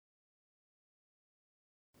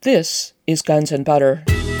This is Guns and Butter.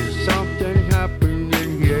 There's something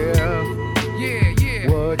happening here. Yeah, yeah.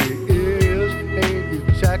 What it is ain't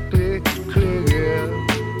exactly clear.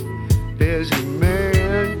 There's a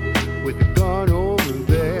man with a gun over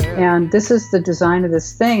there. And this is the design of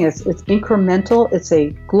this thing. It's incremental. It's a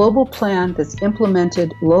global plan that's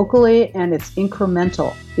implemented locally, and it's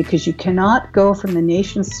incremental because you cannot go from the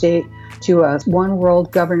nation state to a one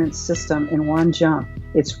world governance system in one jump.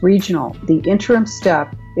 It's regional. The interim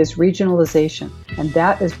step is regionalization, and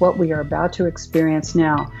that is what we are about to experience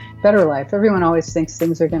now. Better life. Everyone always thinks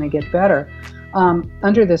things are going to get better.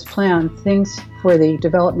 Under this plan, things for the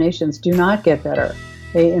developed nations do not get better.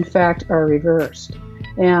 They, in fact, are reversed.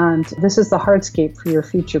 And this is the hardscape for your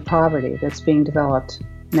future poverty that's being developed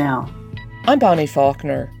now. I'm Bonnie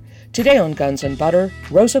Faulkner. Today on Guns and Butter,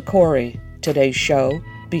 Rosa Koire. Today's show,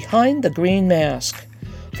 Behind the Green Mask.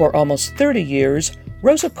 For almost 30 years,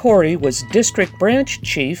 Rosa Koire was District Branch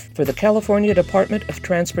Chief for the California Department of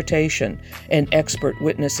Transportation, an expert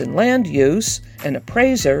witness in land use, an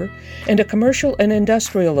appraiser, and a commercial and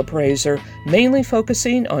industrial appraiser, mainly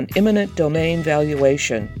focusing on eminent domain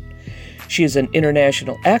valuation. She is an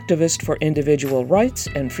international activist for individual rights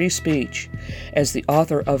and free speech. As the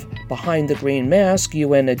author of Behind the Green Mask,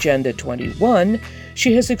 UN Agenda 21,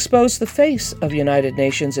 she has exposed the face of United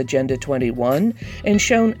Nations Agenda 21 and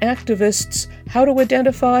shown activists how to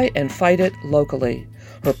identify and fight it locally.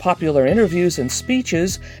 Her popular interviews and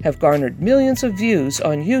speeches have garnered millions of views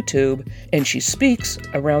on YouTube, and she speaks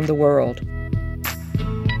around the world.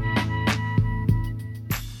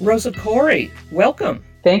 Rosa Koire, welcome.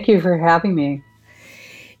 Thank you for having me.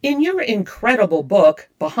 In your incredible book,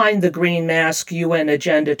 Behind the Green Mask, UN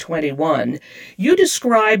Agenda 21, you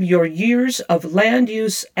describe your years of land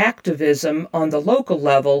use activism on the local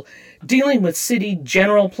level, dealing with city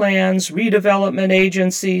general plans, redevelopment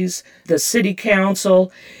agencies, the city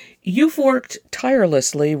council. You've worked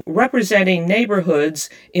tirelessly representing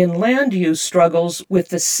neighborhoods in land use struggles with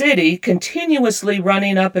the city continuously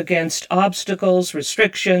running up against obstacles,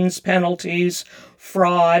 restrictions, penalties,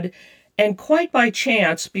 fraud, and quite by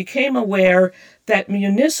chance became aware that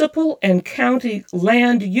municipal and county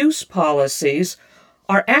land use policies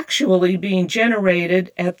are actually being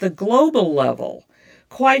generated at the global level.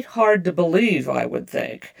 Quite hard to believe, I would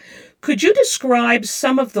think. Could you describe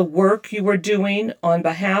some of the work you were doing on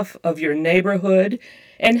behalf of your neighborhood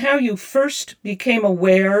and how you first became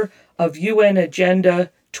aware of UN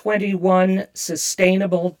Agenda 21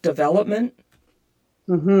 sustainable development?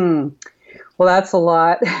 Well, that's a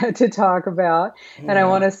lot to talk about. And I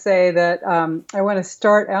want to say that I want to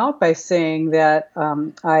start out by saying that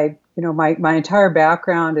my entire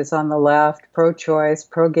background is on the left, pro-choice,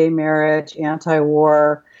 pro-gay marriage,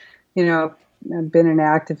 anti-war. I've been an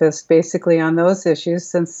activist basically on those issues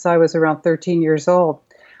since I was around 13 years old.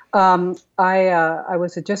 I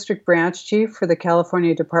was a district branch chief for the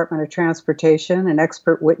California Department of Transportation, an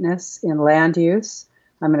expert witness in land use.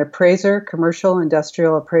 I'm an appraiser, commercial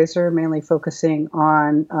industrial appraiser, mainly focusing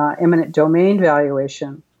on eminent domain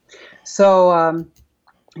valuation. So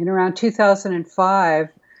in around 2005,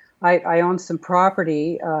 I owned some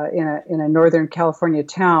property in a Northern California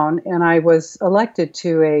town, and I was elected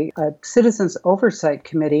to a citizens oversight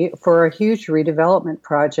committee for a huge redevelopment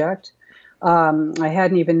project. I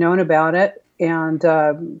hadn't even known about it, and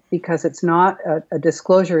because it's not a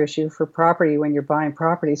disclosure issue for property when you're buying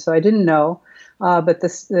property, so I didn't know. But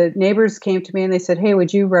the neighbors came to me and they said, "Hey,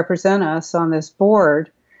 would you represent us on this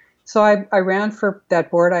board?" So I ran for that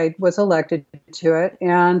board. I was elected to it,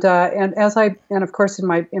 and of course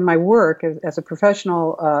in my work as a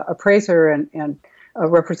professional appraiser and a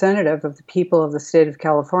representative of the people of the state of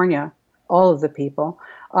California, all of the people,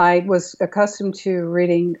 I was accustomed to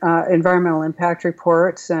reading environmental impact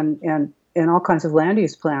reports and all kinds of land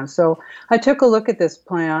use plans. So I took a look at this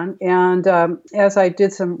plan, and as I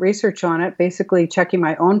did some research on it, basically checking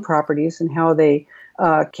my own properties and how they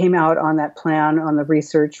came out on that plan, on the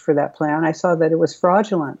research for that plan, I saw that it was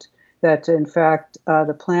fraudulent, that in fact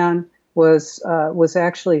the plan was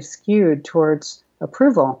actually skewed towards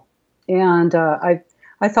approval. And I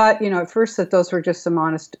thought, at first that those were just some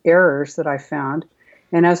honest errors that I found.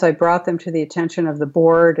 And as I brought them to the attention of the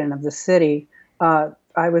board and of the city,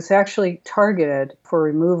 I was actually targeted for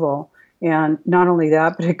removal. And not only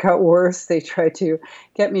that, but it got worse. They tried to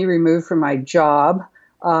get me removed from my job,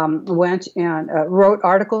 went and wrote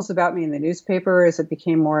articles about me in the newspaper as it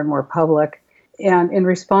became more and more public. And in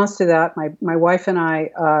response to that, my wife and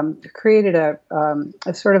I created a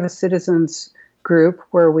sort of a citizens group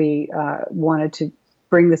where we wanted to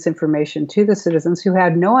bring this information to the citizens who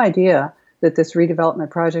had no idea that this redevelopment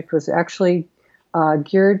project was actually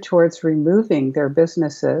geared towards removing their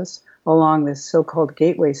businesses along this so-called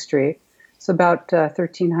Gateway Street. It's about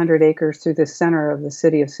 1,300 acres through the center of the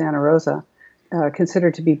city of Santa Rosa,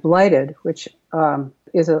 considered to be blighted, which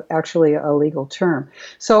is actually a legal term.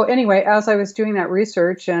 So anyway, as I was doing that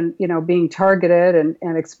research and, being targeted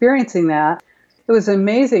and experiencing that, it was an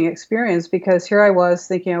amazing experience because here I was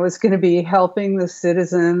thinking I was going to be helping the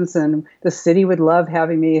citizens and the city would love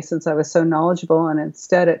having me since I was so knowledgeable. And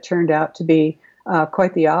instead it turned out to be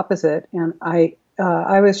quite the opposite. And I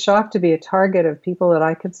was shocked to be a target of people that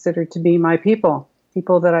I considered to be my people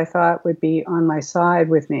that I thought would be on my side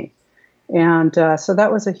with me. And so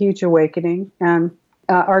that was a huge awakening. And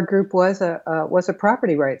our group was a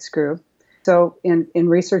property rights group. So in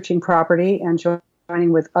researching property and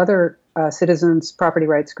joining with other citizens' property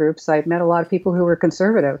rights groups, I met a lot of people who were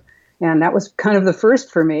conservative. And that was kind of the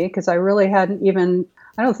first for me because I really I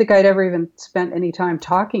don't think I'd ever even spent any time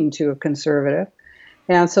talking to a conservative.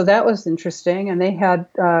 And so that was interesting. And they had,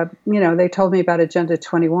 they told me about Agenda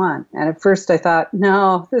 21. And at first I thought,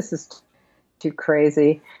 no, this is too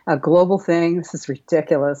crazy. A global thing. This is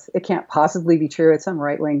ridiculous. It can't possibly be true. It's some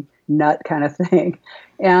right-wing nut kind of thing.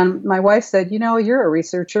 And my wife said, you're a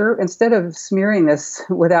researcher. Instead of smearing this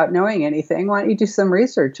without knowing anything, why don't you do some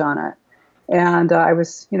research on it? And I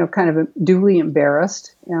was, kind of duly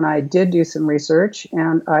embarrassed. And I did do some research.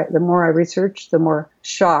 And the more I researched, the more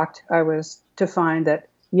shocked I was to find that,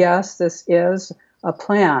 yes, this is a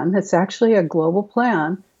plan. It's actually a global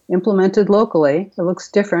plan implemented locally. It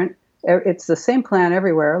looks different. It's the same plan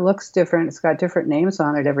everywhere. It looks different. It's got different names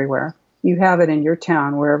on it everywhere. You have it in your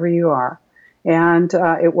town, wherever you are. And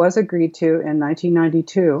it was agreed to in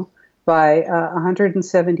 1992 by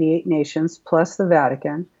 178 nations plus the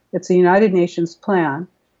Vatican. It's a United Nations plan.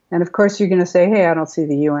 And of course, you're going to say, hey, I don't see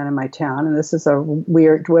the UN in my town. And this is a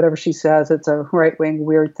weird, whatever she says, it's a right-wing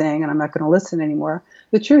weird thing, and I'm not going to listen anymore.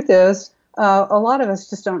 The truth is, a lot of us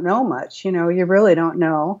just don't know much. You really don't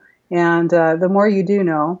know. And the more you do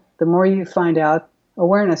know, the more you find out.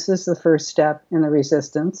 Awareness is the first step in the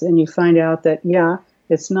resistance. And you find out that,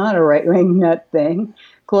 it's not a right-wing nut thing.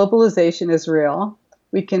 Globalization is real.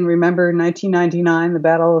 We can remember 1999, the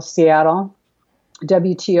Battle of Seattle,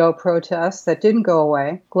 WTO protests that didn't go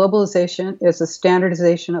away. Globalization is a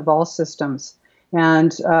standardization of all systems.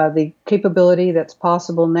 And the capability that's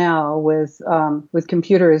possible now with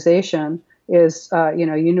computerization is,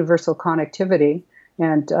 universal connectivity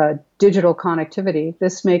and digital connectivity.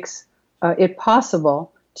 This makes it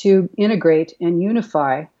possible to integrate and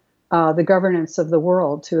unify the governance of the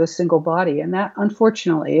world to a single body. And that,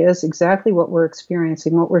 unfortunately, is exactly what we're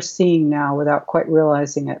experiencing, what we're seeing now without quite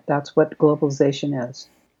realizing it. That's what globalization is.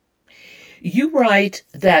 You write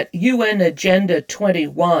that UN Agenda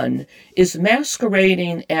 21 is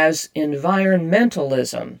masquerading as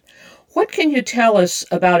environmentalism. What can you tell us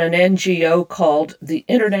about an NGO called the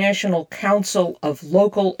International Council of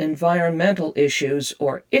Local Environmental Issues,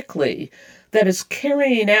 or ICLEI, that is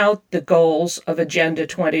carrying out the goals of Agenda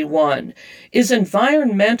 21? Is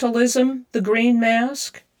environmentalism the green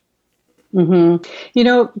mask?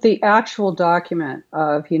 Mm-hmm. The actual document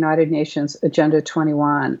of United Nations Agenda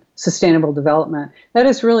 21, Sustainable Development, that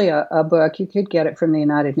is really a book. You could get it from the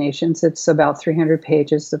United Nations. It's about 300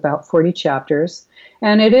 pages, about 40 chapters.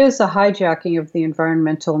 And it is a hijacking of the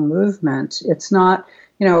environmental movement. It's not,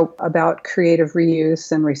 about creative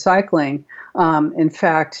reuse and recycling. In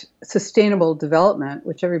fact, sustainable development,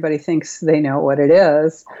 which everybody thinks they know what it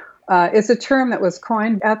is a term that was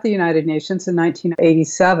coined at the United Nations in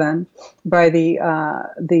 1987 by the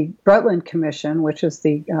Brundtland Commission, which is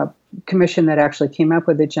the commission that actually came up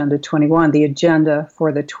with Agenda 21, the agenda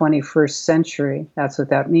for the 21st century. That's what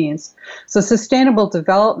that means. So sustainable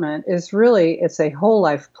development is really, it's a whole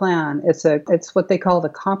life plan. It's what they call the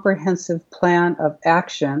comprehensive plan of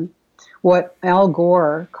action, what Al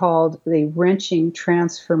Gore called the wrenching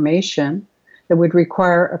transformation that would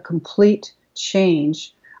require a complete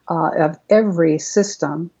change of every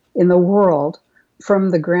system in the world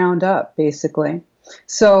from the ground up, basically.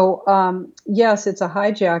 So, yes, it's a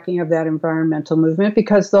hijacking of that environmental movement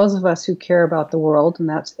because those of us who care about the world, and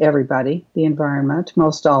that's everybody, the environment,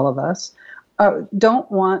 most all of us,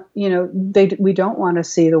 don't want, we don't want to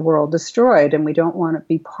see the world destroyed, and we don't want to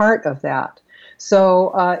be part of that.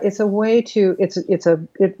 So it's a way to,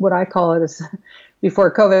 what I call it is,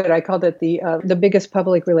 before COVID, I called it the biggest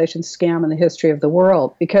public relations scam in the history of the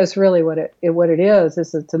world, because really what it is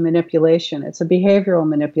it's a manipulation. It's a behavioral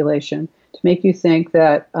manipulation to make you think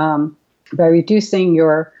that by reducing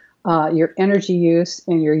your energy use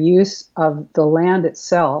and your use of the land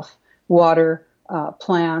itself, water,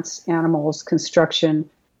 plants, animals, construction,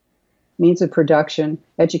 means of production,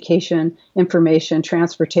 education, information,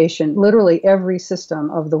 transportation, literally every system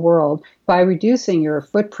of the world, by reducing your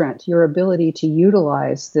footprint, your ability to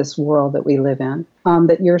utilize this world that we live in,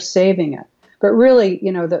 that you're saving it. But really,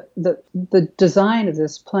 the design of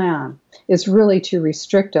this plan is really to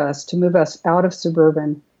restrict us, to move us out of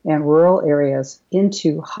suburban and rural areas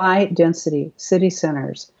into high-density city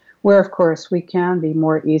centers, where, of course, we can be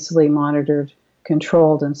more easily monitored,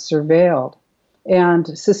 controlled, and surveilled. And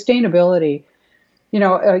sustainability,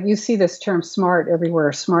 you see this term SMART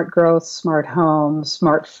everywhere: smart growth, smart home,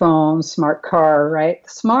 smart phone, smart car, right?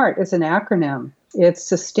 SMART is an acronym. It's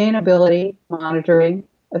sustainability, monitoring,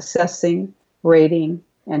 assessing, rating,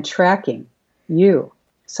 and tracking you.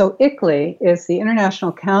 So ICLEI is the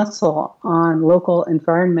International Council on Local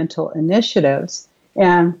Environmental Initiatives,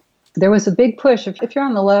 and there was a big push. If you're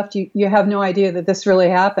on the left, you have no idea that this really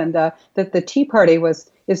happened, that the Tea Party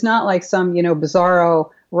is not like some, bizarro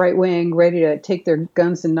right wing ready to take their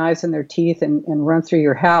guns and knives in their teeth and run through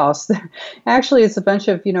your house. Actually, it's a bunch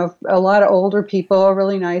of, a lot of older people,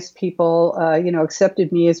 really nice people,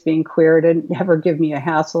 accepted me as being queer, didn't ever give me a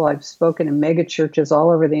hassle. I've spoken in mega churches all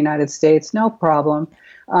over the United States, no problem.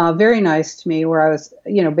 Very nice to me, where I was,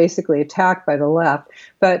 basically attacked by the left.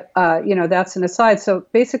 But, that's an aside. So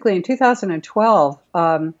basically in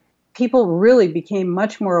 2012, people really became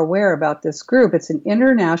much more aware about this group. It's an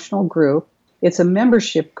international group. It's a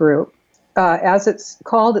membership group. As it's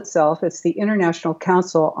called itself, it's the International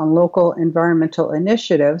Council on Local Environmental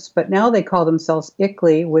Initiatives, but now they call themselves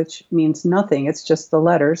ICLEI, which means nothing. It's just the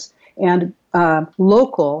letters, and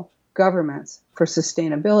local governments for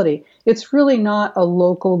sustainability. It's really not a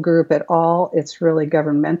local group at all. It's really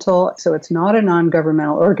governmental. So it's not a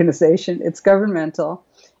non-governmental organization. It's governmental.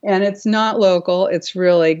 And it's not local. It's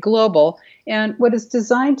really global. And what it's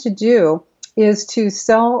designed to do is to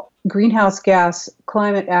sell greenhouse gas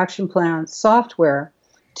climate action plan software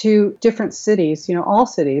to different cities, all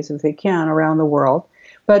cities if they can around the world,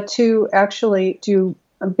 but to actually do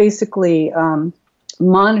basically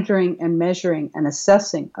monitoring and measuring and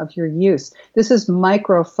assessing of your use. This is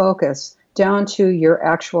micro focus down to your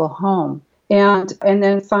actual home, and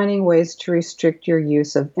then finding ways to restrict your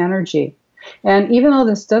use of energy. And even though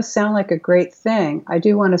this does sound like a great thing, I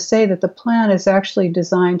do want to say that the plan is actually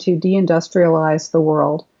designed to deindustrialize the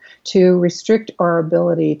world, to restrict our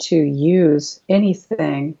ability to use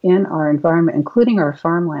anything in our environment, including our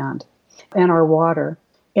farmland and our water.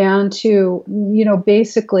 And to,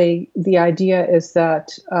 basically the idea is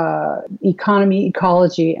that economy,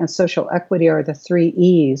 ecology, and social equity are the 3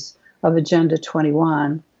 E's of Agenda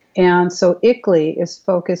 21. And so ICLEI is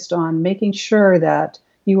focused on making sure that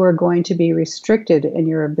you are going to be restricted in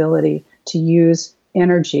your ability to use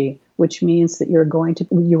energy, which means that you are going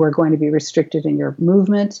to be restricted in your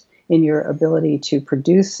movement, in your ability to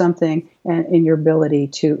produce something, and in your ability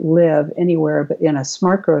to live anywhere but in a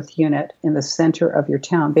smart growth unit in the center of your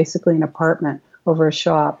town, basically an apartment over a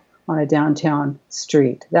shop on a downtown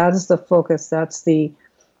street. That is the focus. That's the,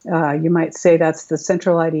 you might say that's the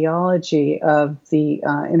central ideology of the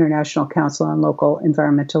International Council on Local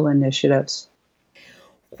Environmental Initiatives.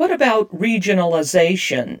 What about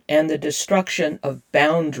regionalization and the destruction of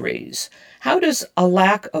boundaries? How does a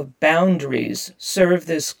lack of boundaries serve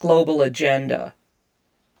this global agenda?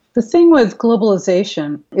 The thing with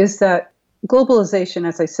globalization is that globalization,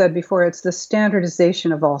 as I said before, it's the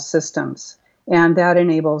standardization of all systems, and that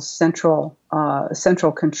enables central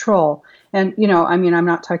control. And, I'm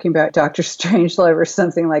not talking about Dr. Strangelove or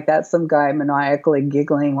something like that, some guy maniacally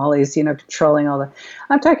giggling while he's, controlling all the...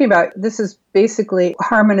 I'm talking about this is basically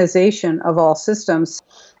harmonization of all systems.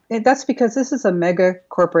 That's because this is a mega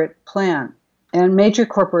corporate plan. And major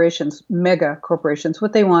corporations, mega corporations,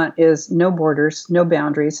 what they want is no borders, no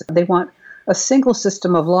boundaries. They want a single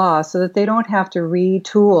system of law so that they don't have to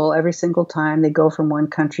retool every single time they go from one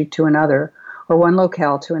country to another or one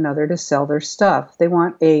locale to another to sell their stuff. They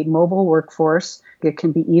want a mobile workforce that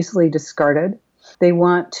can be easily discarded. They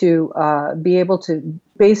want to be able to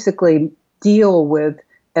basically deal with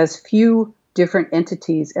as few different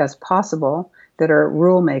entities as possible that are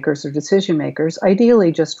rule makers or decision makers,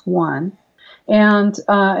 ideally just one, and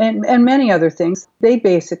many other things. They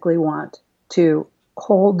basically want to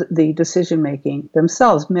hold the decision making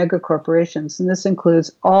themselves, mega corporations, and this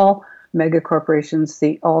includes all mega corporations,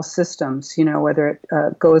 all systems, whether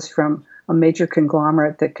it goes from a major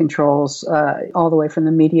conglomerate that controls all the way from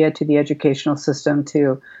the media to the educational system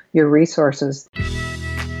to your resources.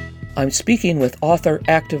 I'm speaking with author,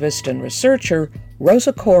 activist, and researcher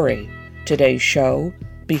Rosa Koire. Today's show,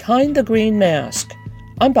 Behind the Green Mask.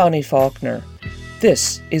 I'm Bonnie Faulkner.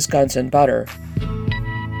 This is Guns and Butter.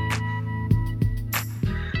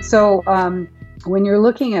 So when you're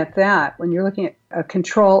looking at that, when you're looking at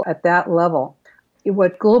control at that level,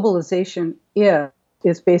 what globalization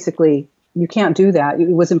is basically, you can't do that. It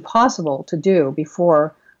was impossible to do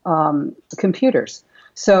before computers.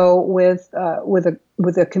 So with a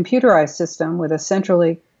computerized system, with a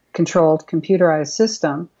centrally controlled computerized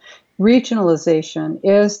system, regionalization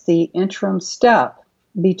is the interim step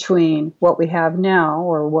between what we have now,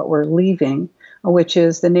 or what we're leaving, which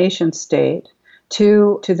is the nation state,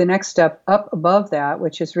 to the next step up above that,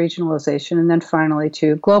 which is regionalization, and then finally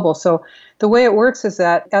to global. So the way it works is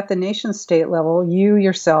that at the nation state level, you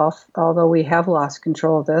yourself, although we have lost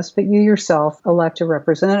control of this, but you yourself elect a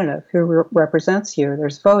representative who represents you.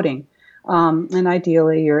 There's voting. And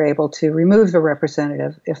ideally, you're able to remove the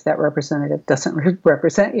representative if that representative doesn't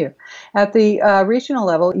represent you. At the regional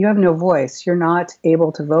level, you have no voice. You're not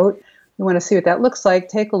able to vote. You want to see what that looks like?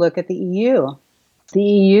 Take a look at the EU. The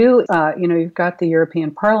EU, you've got the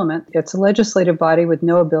European Parliament. It's a legislative body with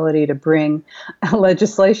no ability to bring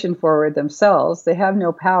legislation forward themselves. They have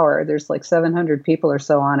no power. There's like 700 people or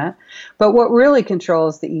so on it. But what really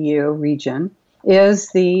controls the EU region is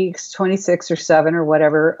the 26 or 7 or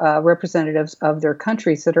whatever representatives of their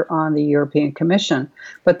countries that are on the European Commission.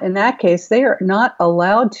 But in that case, they are not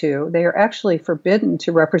allowed to, they are actually forbidden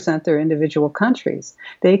to represent their individual countries.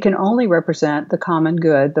 They can only represent the common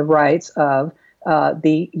good, the rights of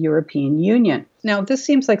the European Union. Now, this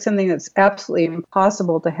seems like something that's absolutely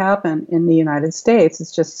impossible to happen in the United States. It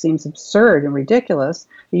just seems absurd and ridiculous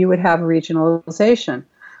that you would have regionalization.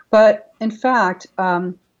 But in fact,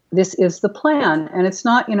 this is the plan, and it's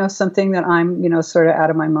not, something that I'm, sort of out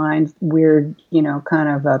of my mind, weird, kind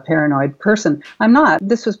of a paranoid person. I'm not.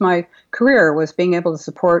 This was my career, was being able to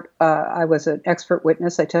support. I was an expert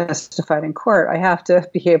witness. I testified in court. I have to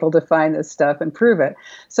be able to find this stuff and prove it.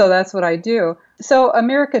 So that's what I do. So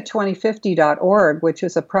America2050.org, which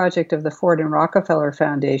is a project of the Ford and Rockefeller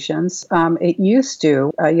Foundations, it used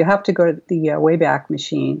to, you have to go to the Wayback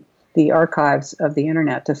Machine, the archives of the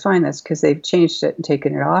internet, to find this, because they've changed it and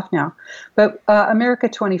taken it off now. But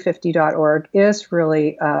America2050.org is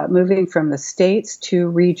really moving from the states to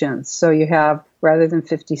regions. So you have, rather than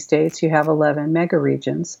 50 states, you have 11 mega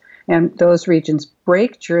regions. And those regions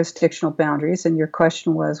break jurisdictional boundaries. And your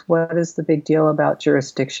question was, what is the big deal about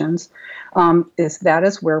jurisdictions? That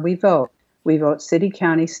is where we vote. We vote city,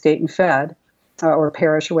 county, state, and fed, or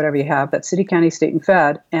parish, or whatever you have, but city, county, state, and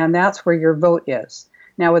fed. And that's where your vote is.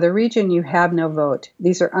 Now, with a region, you have no vote.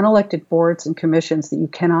 These are unelected boards and commissions that you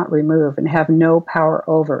cannot remove and have no power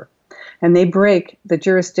over. And they break the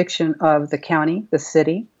jurisdiction of the county, the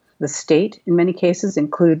city, the state. In many cases,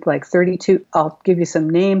 include like 32. I'll give you some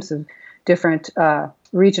names of different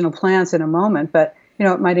regional plans in a moment, but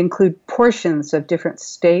it might include portions of different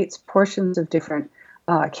states, portions of different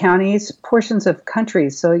counties, portions of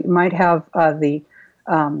countries. So you might have the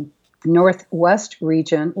Northwest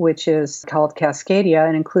region, which is called Cascadia,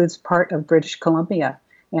 and includes part of British Columbia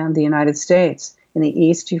and the United States. In the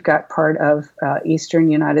east, you've got part of eastern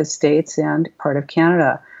United States and part of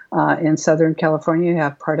Canada. In Southern California, you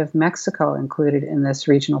have part of Mexico included in this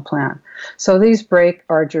regional plan. So these break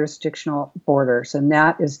our jurisdictional borders, and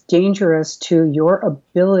that is dangerous to your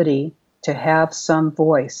ability to have some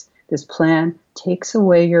voice. This plan takes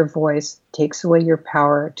away your voice, takes away your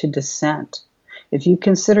power to dissent. If you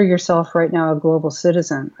consider yourself right now a global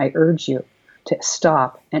citizen, I urge you to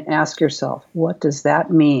stop and ask yourself, what does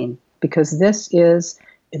that mean? Because this is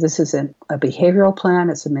a behavioral plan,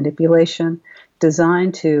 it's a manipulation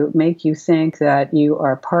designed to make you think that you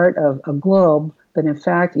are part of a globe, but in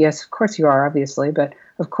fact, yes, of course you are, obviously, but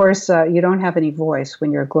of course you don't have any voice.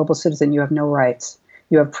 When you're a global citizen, you have no rights.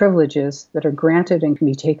 You have privileges that are granted and can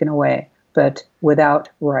be taken away, but without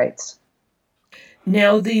rights.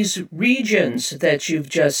 Now, these regions that you've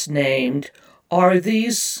just named, are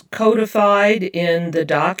these codified in the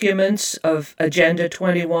documents of Agenda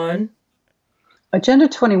 21? Agenda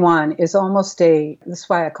 21 is almost that's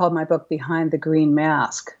why I called my book Behind the Green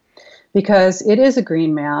Mask, because it is a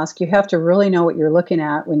green mask. You have to really know what you're looking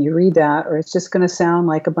at when you read that, or it's just going to sound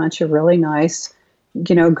like a bunch of really nice,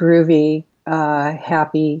 groovy,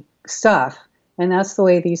 happy stuff. And that's the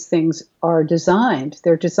way these things are designed.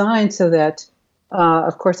 They're designed so that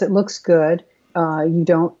of course, it looks good. You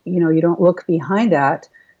don't look behind that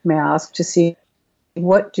mask to see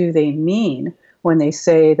what do they mean when they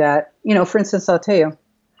say that. For instance, I'll tell you.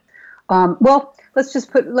 Let's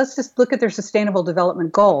just look at their sustainable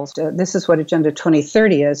development goals. This is what Agenda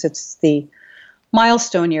 2030 is. It's the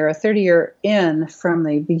milestone year, a 30-year in from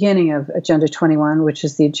the beginning of Agenda 21, which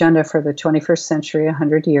is the agenda for the 21st century,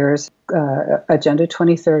 100 years. Agenda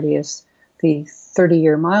 2030 is the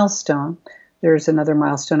 30-year milestone. There's another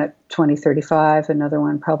milestone at 2035, another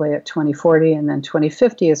one probably at 2040, and then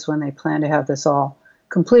 2050 is when they plan to have this all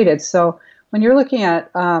completed. So when you're looking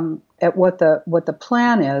at what the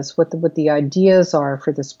plan is, what the ideas are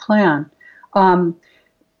for this plan,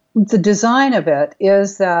 the design of it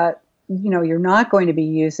is that you're not going to be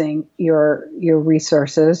using your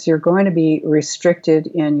resources. You're going to be restricted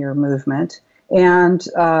in your movement, and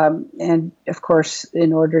of course,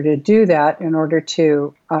 in order to do that, in order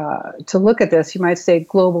to look at this, you might say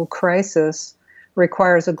global crisis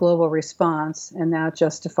requires a global response, and that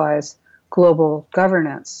justifies global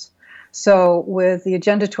governance. So with the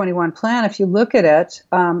Agenda 21 plan, if you look at it,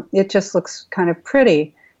 it just looks kind of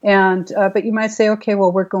pretty. And but you might say, okay,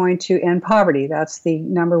 well, we're going to end poverty. That's the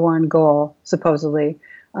number one goal, supposedly,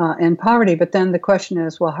 end poverty. But then the question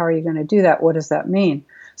is, well, how are you going to do that? What does that mean?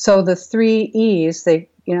 So the three E's, they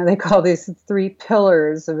call these three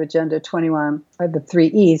pillars of Agenda 21, the three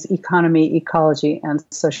E's: economy, ecology, and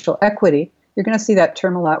social equity. You're going to see that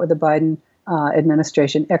term a lot with the Biden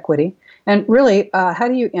administration, equity. And really, how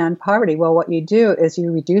do you end poverty? Well, what you do is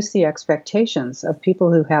you reduce the expectations of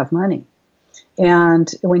people who have money. And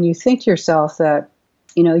when you think to yourself that,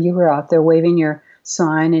 you were out there waving your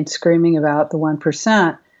sign and screaming about the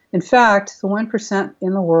 1%, in fact, the 1%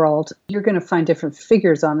 in the world, you're going to find different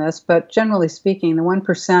figures on this, but generally speaking, the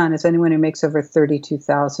 1% is anyone who makes over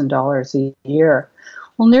 $32,000 a year.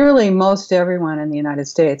 Well, nearly most everyone in the United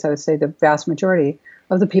States, I would say the vast majority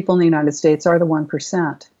of the people in the United States are the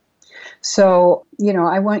 1%. So,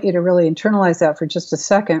 I want you to really internalize that for just a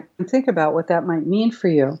second and think about what that might mean for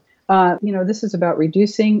you. This is about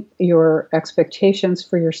reducing your expectations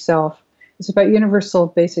for yourself. It's about universal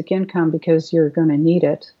basic income because you're going to need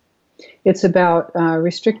it. It's about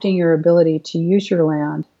restricting your ability to use your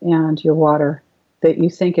land and your water that you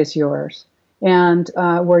think is yours. And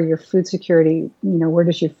where your food security, where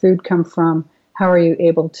does your food come from? How are you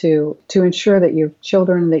able to ensure that your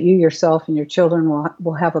children, that you yourself and your children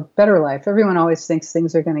will have a better life? Everyone always thinks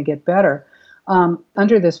things are going to get better.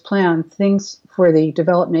 Under this plan, things for the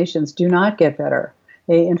developed nations do not get better.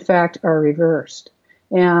 They, in fact, are reversed.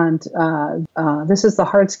 And this is the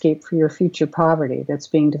hardscape for your future poverty that's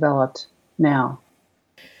being developed now.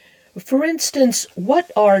 For instance,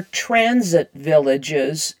 what are transit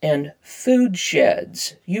villages and food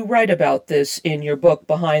sheds? You write about this in your book,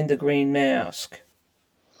 Behind the Green Mask.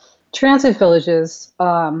 Transit villages,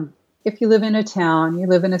 if you live in a town, you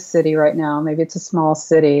live in a city right now, maybe it's a small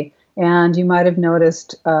city, and you might have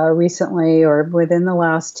noticed recently or within the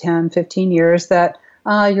last 10, 15 years that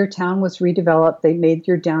your town was redeveloped. They made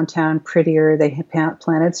your downtown prettier. They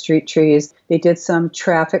planted street trees. They did some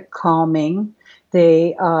traffic calming.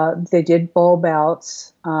 They did bulb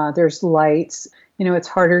outs. There's lights. It's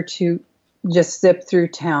harder to just zip through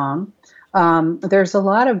town. There's a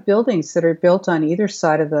lot of buildings that are built on either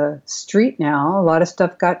side of the street now. A lot of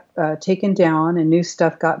stuff got taken down and new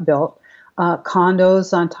stuff got built.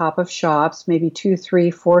 Condos on top of shops, maybe 2,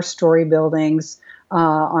 3, 4-story buildings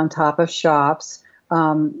on top of shops,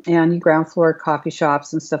 and ground floor coffee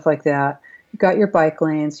shops and stuff like that. You've got your bike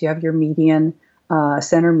lanes. You have your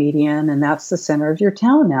center median, and that's the center of your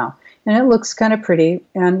town now. And it looks kind of pretty,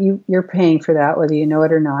 and you're paying for that, whether you know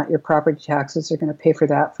it or not. Your property taxes are going to pay for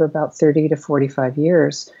that for about 30 to 45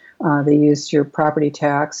 years. They used your property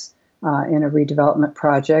tax in a redevelopment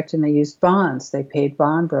project, and they used bonds. They paid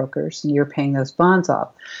bond brokers, and you're paying those bonds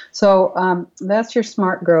off. So that's your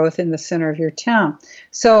smart growth in the center of your town.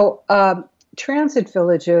 So transit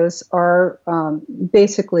villages are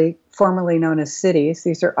basically formerly known as cities.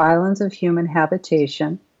 These are islands of human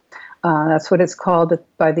habitation. That's what it's called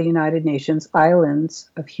by the United Nations, islands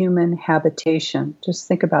of human habitation. Just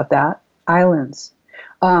think about that, islands.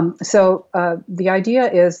 So the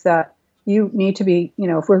idea is that you need to be,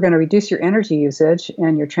 if we're going to reduce your energy usage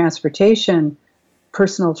and your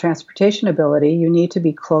personal transportation ability, you need to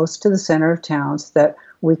be close to the center of towns that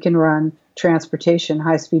we can run transportation,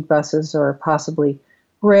 high-speed buses, or possibly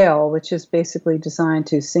rail, which is basically designed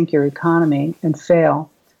to sink your economy and fail.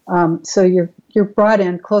 So you're brought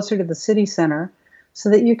in closer to the city center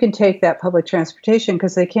so that you can take that public transportation,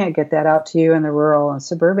 because they can't get that out to you in the rural and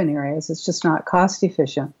suburban areas. It's just not cost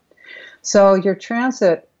efficient. So your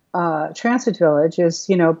transit village is,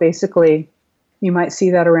 basically, you might see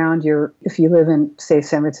that around if you live in, say,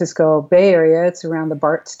 San Francisco Bay Area, it's around the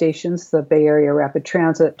BART stations, the Bay Area Rapid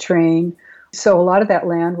Transit train. So a lot of that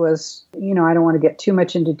land was, I don't want to get too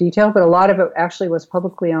much into detail, but a lot of it actually was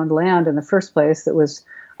publicly owned land in the first place. That was,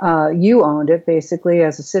 you owned it basically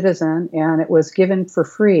as a citizen, and it was given for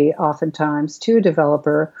free oftentimes to a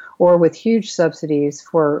developer or with huge subsidies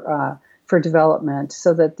for development,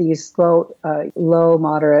 so that these low,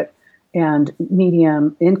 moderate and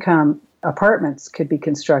medium income apartments could be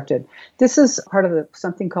constructed. This is part of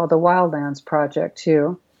something called the Wildlands Project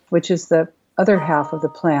too, which is the other half of the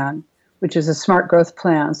plan, which is a smart growth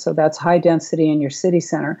plan. So that's high density in your city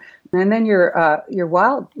center. And then your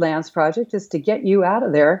Wildlands Project is to get you out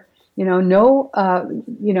of there. No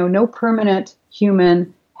permanent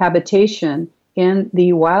human habitation in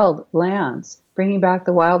the wild lands, bringing back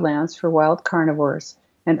the wildlands for wild carnivores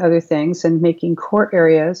and other things, and making core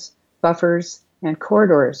areas, buffers, and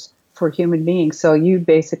corridors for human beings. So you'd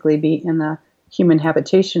basically be in the human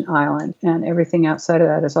habitation island, and everything outside of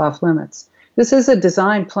that is off limits. This is a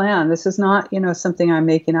design plan. This is not, something I'm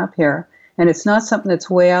making up here, and it's not something that's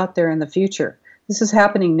way out there in the future. This is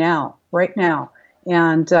happening now, right now,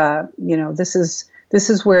 and this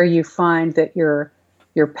is where you find that your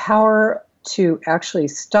power to actually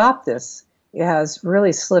stop this has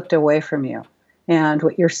really slipped away from you. And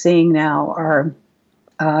what you're seeing now are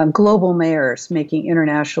global mayors making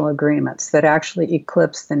international agreements that actually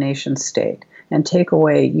eclipse the nation state and take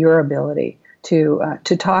away your ability to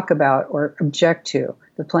talk about or object to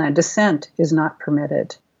the plan. Dissent is not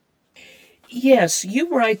permitted. Yes,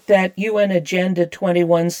 you write that UN Agenda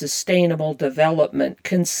 21 Sustainable Development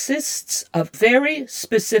consists of very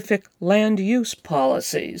specific land use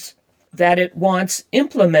policies that it wants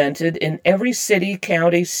implemented in every city,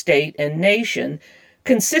 county, state, and nation,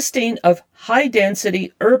 consisting of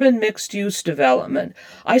high-density urban mixed-use development.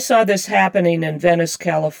 I saw this happening in Venice,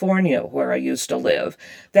 California, where I used to live.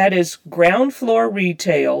 That is ground floor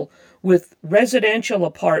retail with residential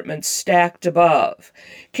apartments stacked above.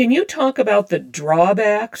 Can you talk about the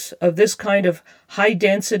drawbacks of this kind of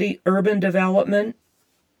high-density urban development?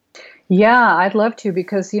 Yeah, I'd love to,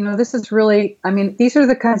 because, this is really, these are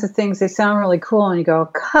the kinds of things, they sound really cool, and you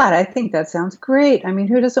go, God, I think that sounds great.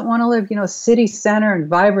 Who doesn't want to live, city center and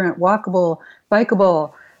vibrant, walkable,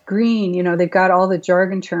 bikeable, green, they've got all the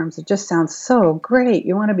jargon terms. It just sounds so great.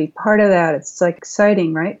 You want to be part of that. It's like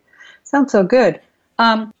exciting, right? Sounds so good.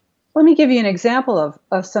 Let me give you an example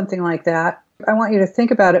of something like that. I want you to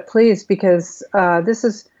think about it, please, because this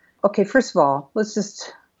is, okay, first of all, let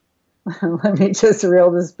me just reel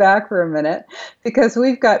this back for a minute, because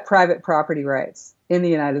we've got private property rights in the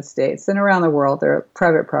United States and around the world. There are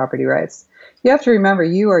private property rights. You have to remember,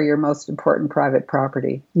 you are your most important private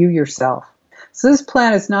property, you yourself. So this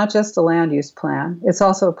plan is not just a land use plan. It's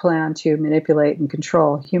also a plan to manipulate and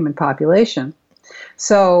control human population.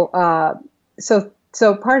 So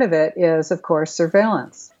part of it is, of course,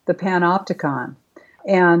 surveillance, the panopticon.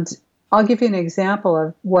 And I'll give you an example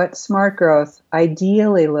of what smart growth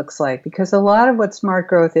ideally looks like, because a lot of what smart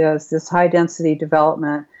growth is, this high-density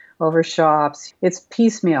development over shops, it's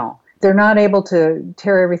piecemeal. They're not able to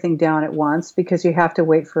tear everything down at once because you have to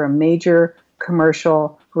wait for a major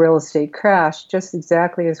commercial real estate crash, just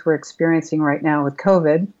exactly as we're experiencing right now with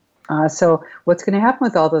COVID. So what's going to happen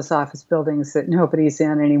with all those office buildings that nobody's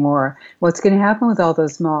in anymore? What's going to happen with all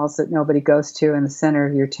those malls that nobody goes to in the center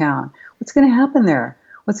of your town? What's going to happen there?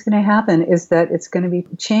 What's going to happen is that it's going to be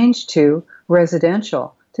changed to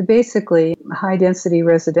residential, to basically high-density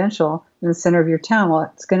residential in the center of your town.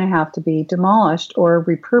 Well, it's going to have to be demolished or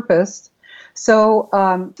repurposed. So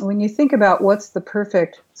when you think about what's the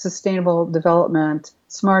perfect sustainable development,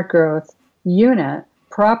 smart growth unit,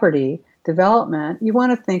 property development, you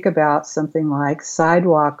want to think about something like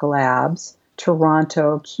Sidewalk Labs,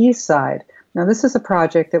 Toronto, Quayside. Now, this is a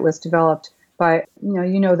project that was developed by,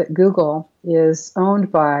 that Google is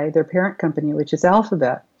owned by their parent company, which is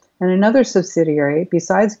Alphabet. And another subsidiary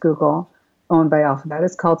besides Google, owned by Alphabet,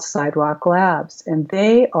 is called Sidewalk Labs. And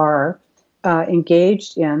they are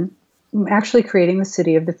engaged in actually creating the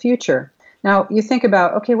city of the future. Now, you think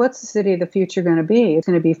about, okay, what's the city of the future going to be? It's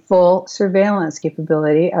going to be full surveillance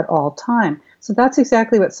capability at all time. So that's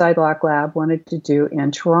exactly what Sidewalk Lab wanted to do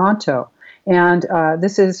in Toronto. And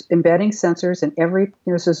this is embedding sensors in every,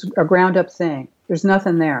 this is a ground-up thing. There's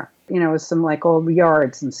nothing there. With some like old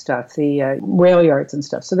yards and stuff, the rail yards and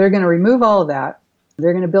stuff. So they're going to remove all of that.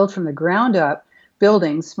 They're going to build from the ground up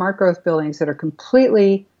buildings, smart growth buildings that are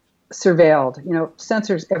completely surveilled,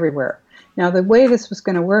 sensors everywhere. Now, the way this was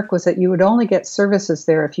going to work was that you would only get services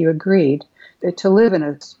there if you agreed to live in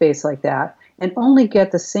a space like that, and only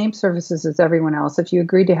get the same services as everyone else if you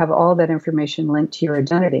agreed to have all that information linked to your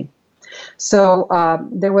identity. So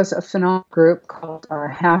there was a phenomenal group called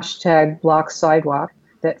 #BlockSidewalk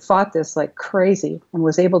that fought this like crazy and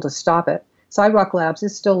was able to stop it. Sidewalk Labs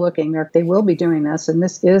is still looking. They will be doing this, and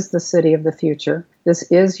this is the city of the future. This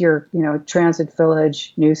is your, transit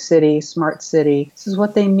village, new city, smart city. This is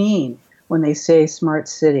what they mean when they say smart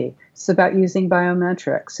city. It's about using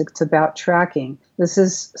biometrics. It's about tracking. This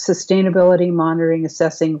is sustainability, monitoring,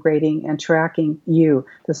 assessing, rating, and tracking you,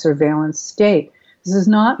 the surveillance state. This is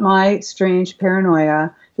not my strange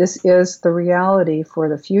paranoia. This is the reality for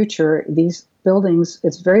the future. These buildings,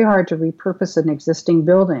 it's very hard to repurpose an existing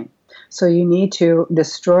building. So you need to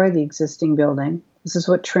destroy the existing building. This is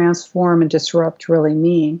what transform and disrupt really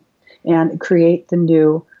mean, and create the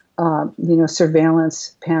new,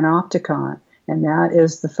 surveillance panopticon. And that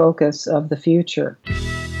is the focus of the future.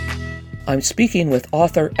 I'm speaking with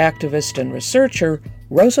author, activist, and researcher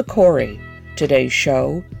Rosa Koire. Today's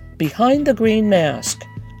show, Behind the Green Mask.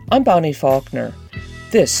 I'm Bonnie Faulkner.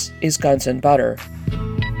 This is Guns and Butter.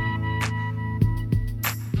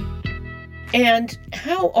 And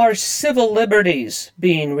how are civil liberties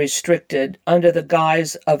being restricted under the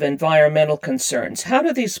guise of environmental concerns? How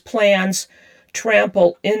do these plans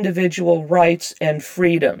trample individual rights and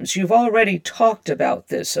freedoms? You've already talked about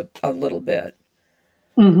this a little bit.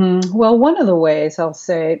 Mm-hmm. Well, one of the ways I'll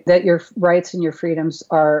say that your rights and your freedoms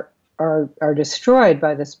are destroyed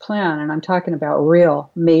by this plan, and I'm talking about real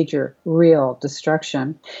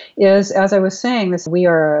destruction, is, as I was saying, we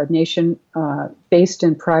are a nation based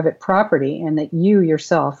in private property, and that you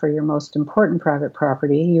yourself are your most important private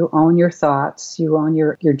property. You own your thoughts, you own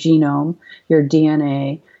your genome, your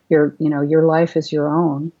DNA, your life is your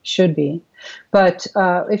own, should be. But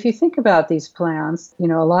if you think about these plans, a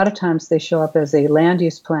lot of times they show up as a land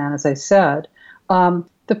use plan, as I said.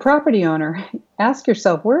 The property owner, ask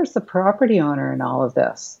yourself, where's the property owner in all of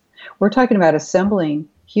this? We're talking about assembling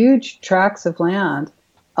huge tracts of land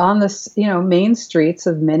on the main streets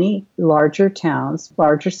of many larger towns,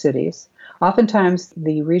 larger cities. Oftentimes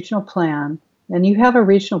the regional plan, and you have a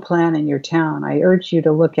regional plan in your town, I urge you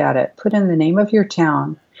to look at it. Put in the name of your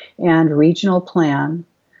town and regional plan,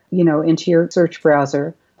 into your search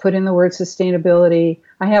browser. Put in the word sustainability.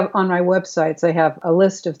 I have on my websites, I have a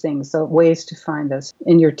list of things, so ways to find this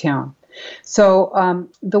in your town. So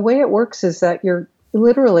the way it works is that you're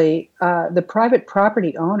literally the private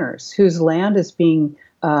property owners whose land is being,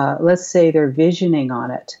 let's say they're visioning on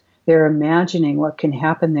it. They're imagining what can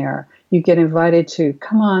happen there. You get invited to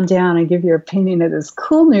come on down and give your opinion of this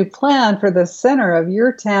cool new plan for the center of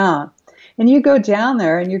your town. And you go down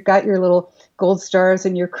there and you've got your little gold stars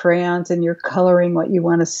and your crayons and you're coloring what you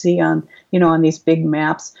want to see on these big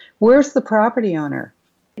maps. Where's the property owner?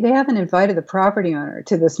 They haven't invited the property owner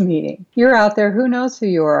to this meeting. You're out there. Who knows who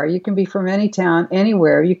you are? You can be from any town,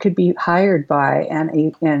 anywhere. You could be hired by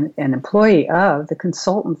an employee of the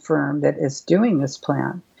consultant firm that is doing this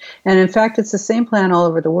plan. And in fact, it's the same plan all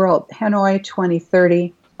over the world. Hanoi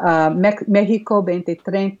 2030, Mexico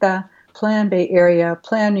 2030, Plan Bay Area,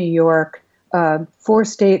 Plan New York, 4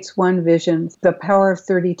 states, 1 vision, the power of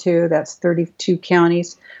 32, that's 32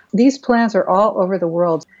 counties. These plans are all over the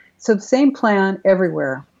world. So the same plan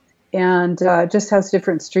everywhere, and just has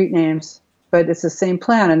different street names, but it's the same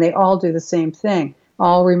plan, and they all do the same thing,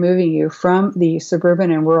 all removing you from the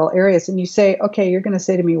suburban and rural areas. And you say, okay, you're going to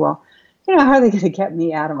say to me, well, how are they going to get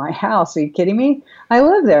me out of my house? Are you kidding me? I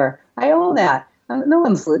live there. I own that. No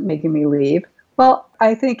one's making me leave. Well,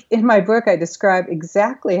 I think in my book I describe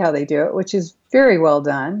exactly how they do it, which is very well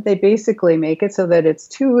done. They basically make it so that it's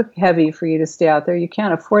too heavy for you to stay out there. You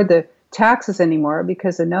can't afford the taxes anymore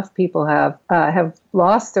because enough people have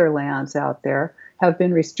lost their lands out there, have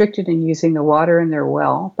been restricted in using the water in their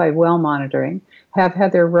well by well monitoring, have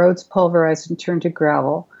had their roads pulverized and turned to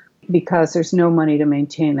gravel because there's no money to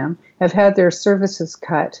maintain them, have had their services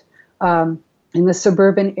cut. In the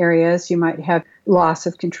suburban areas, you might have loss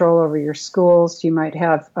of control over your schools. You might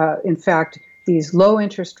have, in fact, these low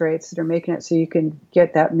interest rates that are making it so you can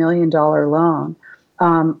get that $1 million loan,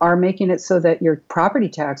 are making it so that your property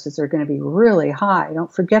taxes are going to be really high.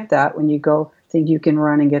 Don't forget that when you go think you can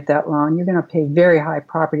run and get that loan. You're going to pay very high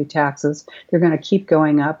property taxes. They're going to keep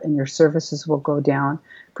going up and your services will go down.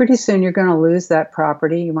 Pretty soon you're going to lose that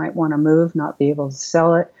property. You might want to move, not be able to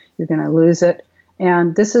sell it. You're going to lose it.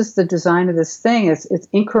 And this is the design of this thing. It's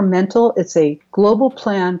incremental. It's a global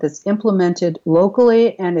plan that's implemented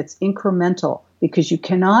locally, and it's incremental because you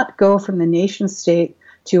cannot go from the nation state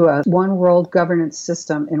to a one world governance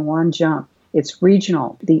system in one jump. It's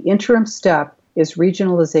regional. The interim step is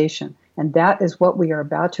regionalization, and that is what we are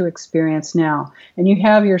about to experience now. And you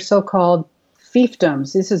have your so-called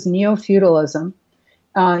fiefdoms. This is neo-feudalism.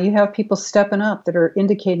 You have people stepping up that are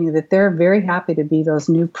indicating that they're very happy to be those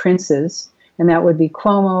new princes. And that would be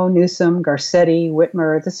Cuomo, Newsom, Garcetti,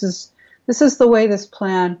 Whitmer. This is the way this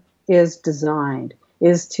plan is designed,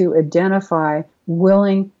 is to identify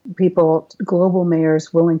willing people, global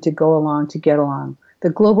mayors willing to go along, to get along. the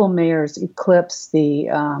global mayors eclipse the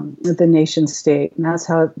nation state, and that's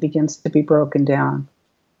how it begins to be broken down.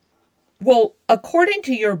 Well, according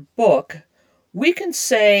to your book, we can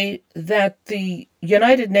say that the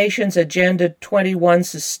United Nations Agenda 21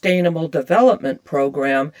 Sustainable Development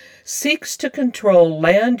Program seeks to control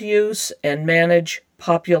land use and manage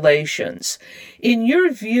populations. In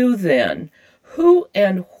your view, then, who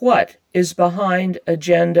and what is behind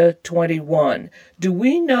Agenda 21? Do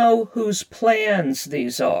we know whose plans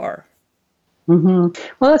these are? Mm-hmm.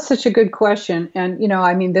 Well, that's such a good question. And,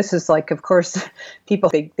 I mean, this is like, of course, people,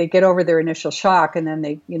 they get over their initial shock and then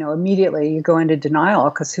they, immediately you go into denial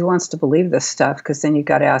because who wants to believe this stuff? Because then you've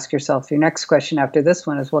got to ask yourself, your next question after this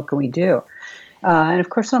one is, what can we do? And of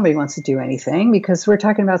course, nobody wants to do anything because we're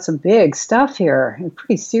talking about some big stuff here and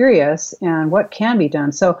pretty serious and what can be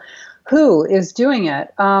done. So who is doing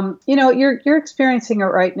it? You're experiencing it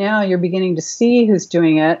right now. You're beginning to see who's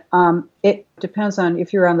doing it. It depends on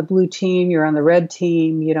if you're on the blue team, you're on the red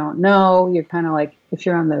team. You don't know. You're kind of like, if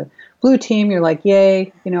you're on the blue team, you're like,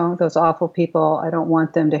 yay, those awful people. I don't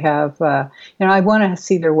want them to have, I want to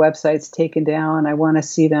see their websites taken down. I want to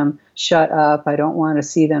see them shut up. I don't want to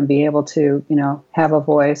see them be able to, have a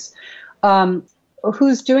voice.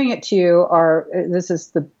 Who's doing it to you this is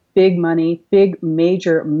the big money, big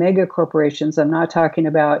major mega corporations. I'm not talking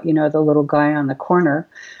about, the little guy on the corner.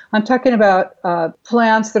 I'm talking about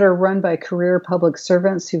plans that are run by career public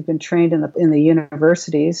servants who've been trained in the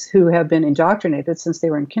universities, who have been indoctrinated since they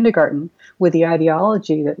were in kindergarten with the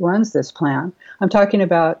ideology that runs this plan. I'm talking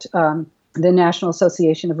about the National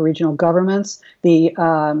Association of Regional Governments, the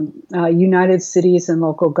United Cities and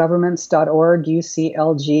Local Governments.org,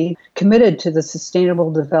 UCLG, committed to the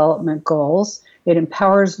Sustainable Development Goals. It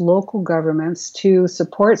empowers local governments to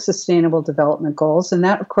support sustainable development goals. And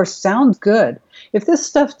that, of course, sounds good. If this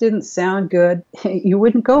stuff didn't sound good, you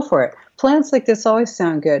wouldn't go for it. Plans like this always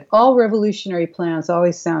sound good. All revolutionary plans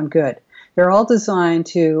always sound good. They're all designed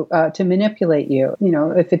to manipulate you.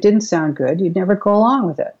 If it didn't sound good, you'd never go along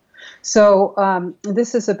with it. So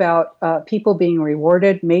this is about people being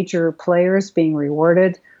rewarded, major players being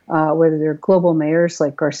rewarded, whether they're global mayors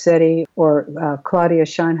like Garcetti or Claudia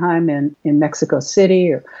Scheinheim in Mexico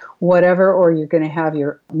City or whatever, or you're going to have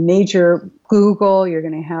your major Google, you're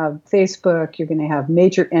going to have Facebook, you're going to have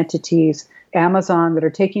major entities, Amazon, that are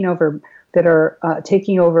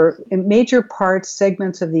taking over in major parts,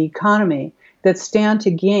 segments of the economy that stand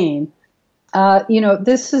to gain.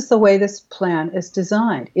 This is the way this plan is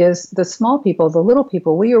designed, is the small people, the little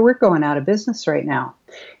people. We're going out of business right now.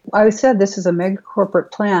 I said this is a mega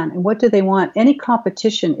corporate plan, and what do they want? Any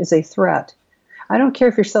competition is a threat. I don't care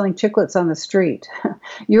if you're selling chiclets on the street.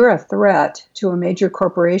 You're a threat to a major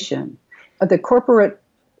corporation. The corporate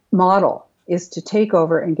model is to take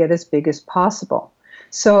over and get as big as possible.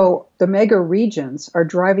 So the mega regions are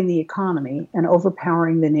driving the economy and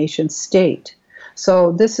overpowering the nation state.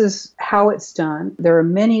 So this is how it's done. There are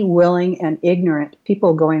many willing and ignorant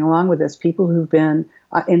people going along with this, people who've been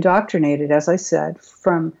indoctrinated, as I said,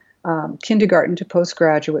 from kindergarten to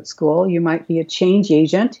postgraduate school. You might be a change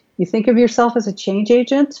agent. You think of yourself as a change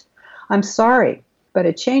agent? I'm sorry, but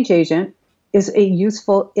a change agent is a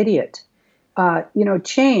useful idiot.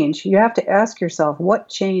 Change, you have to ask yourself, what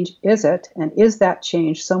change is it? And is that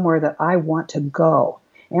change somewhere that I want to go?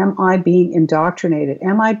 Am I being indoctrinated?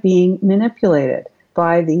 Am I being manipulated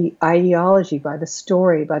by the ideology, by the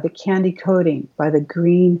story, by the candy coating, by the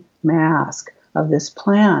green mask of this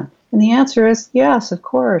plan? And the answer is yes, of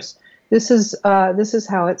course. This is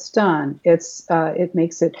how it's done. It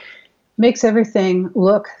makes everything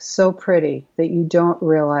look so pretty that you don't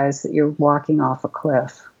realize that you're walking off a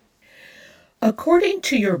cliff. According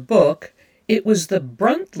to your book, it was the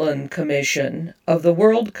Brundtland Commission of the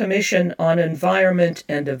World Commission on Environment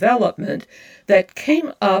and Development that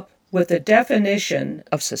came up with a definition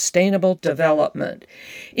of sustainable development.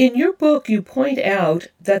 In your book, you point out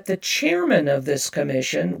that the chairman of this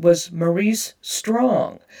commission was Maurice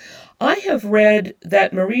Strong. I have read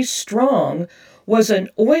that Maurice Strong was an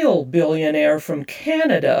oil billionaire from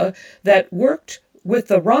Canada that worked with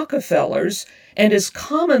the Rockefellers and is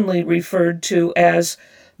commonly referred to as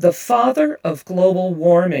the father of global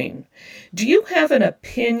warming. Do you have an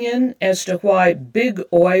opinion as to why big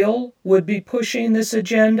oil would be pushing this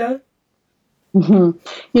agenda? Mm-hmm.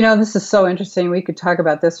 This is so interesting. We could talk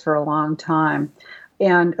about this for a long time.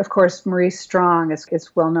 And of course, Maurice Strong is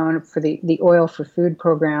well known for the Oil for Food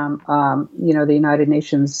program. The United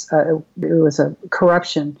Nations, it was a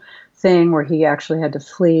corruption thing where he actually had to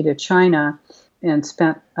flee to China and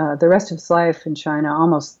spent the rest of his life in China.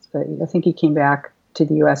 I think he came back to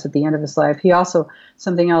the U.S. at the end of his life. He also,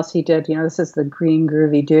 something else he did, this is the green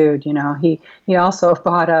groovy dude, he also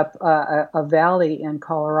bought up a valley in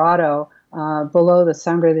Colorado below the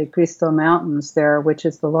Sangre de Cristo Mountains there, which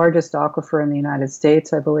is the largest aquifer in the United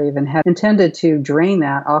States, I believe, and had intended to drain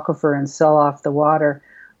that aquifer and sell off the water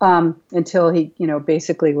until he,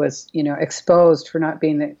 basically was, exposed for not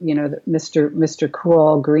being the Mr.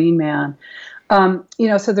 Cool green man.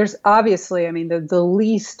 So there's obviously, the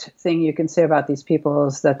least thing you can say about these people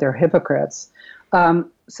is that they're hypocrites.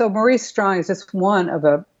 So Maurice Strong is just one of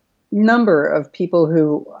a number of people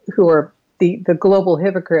who are the global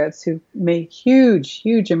hypocrites who make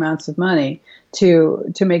huge amounts of money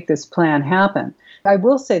to make this plan happen. I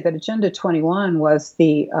will say that Agenda 21 was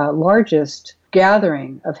the largest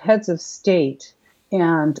gathering of heads of state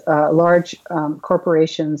and large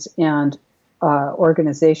corporations and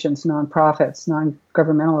organizations, nonprofits,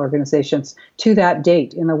 non-governmental organizations, to that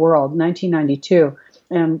date in the world, 1992.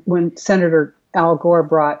 And when Senator Al Gore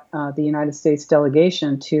brought the United States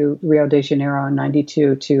delegation to Rio de Janeiro in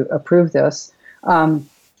 92 to approve this,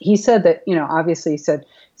 he said that, obviously he said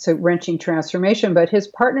it's a wrenching transformation, but his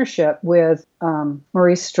partnership with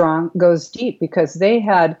Maurice Strong goes deep because they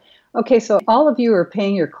had, okay, so all of you are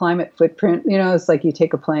paying your climate footprint. It's like you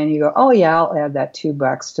take a plane, you go, oh yeah, I'll add that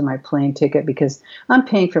 $2 to my plane ticket because I'm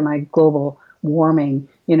paying for my global warming,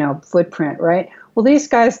 footprint, right? Well, these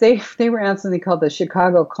guys, they were on something called the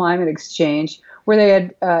Chicago Climate Exchange, where they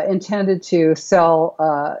had intended to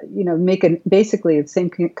sell, make basically the same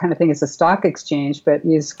kind of thing as a stock exchange, but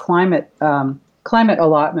use climate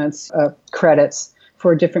allotments credits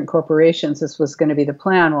for different corporations. This was going to be the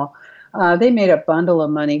plan. Well, they made a bundle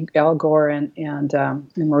of money, Al Gore and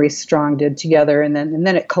Maurice Strong did together, and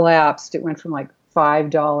then it collapsed. It went from like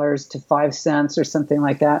 $5 to 5 cents or something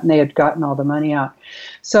like that, and they had gotten all the money out.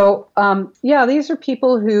 So these are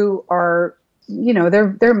people who are,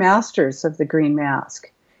 they're masters of the green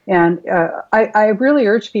mask, and I really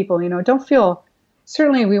urge people, don't feel.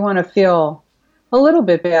 Certainly, we want to feel a little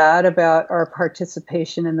bit bad about our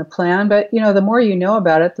participation in the plan, but the more you know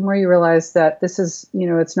about it, the more you realize that this is,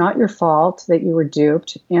 it's not your fault that you were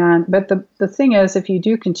duped. But the thing is, if you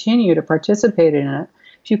do continue to participate in it,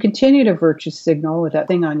 if you continue to virtue signal with that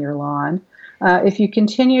thing on your lawn, if you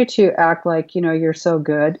continue to act like you're so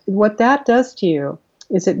good, what that does to you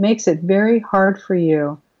is it makes it very hard for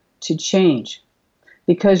you to change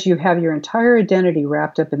because you have your entire identity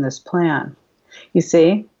wrapped up in this plan. You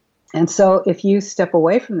see? And so if you step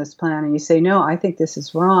away from this plan and you say, no, I think this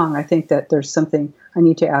is wrong, I think that there's something I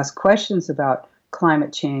need to ask questions about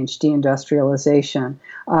climate change, deindustrialization.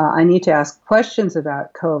 I need to ask questions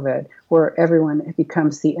about COVID, where everyone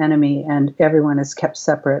becomes the enemy and everyone is kept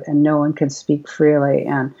separate and no one can speak freely.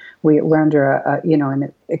 And we're under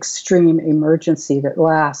an extreme emergency that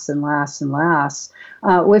lasts and lasts and lasts.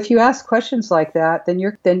 Well, if you ask questions like that, then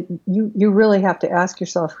you really have to ask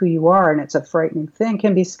yourself who you are, and it's a frightening thing,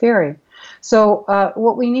 can be scary. So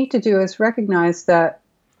what we need to do is recognize that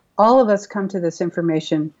all of us come to this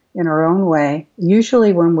information in our own way,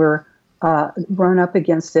 usually when we're run up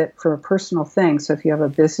against it for a personal thing. So if you have a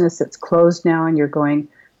business that's closed now and you're going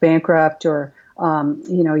bankrupt, or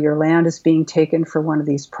your land is being taken for one of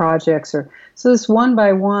these projects, or so this one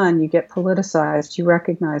by one you get politicized, you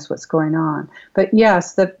recognize what's going on. But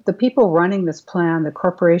yes, the people running this plan, the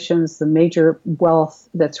corporations, the major wealth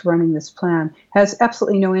that's running this plan has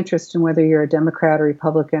absolutely no interest in whether you're a Democrat or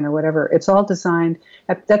Republican or whatever. It's all designed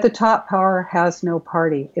at the top power has no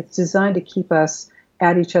party. It's designed to keep us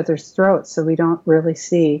at each other's throats so we don't really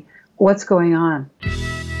see what's going on.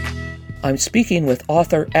 I'm speaking with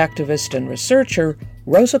author, activist, and researcher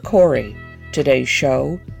Rosa Koire. Today's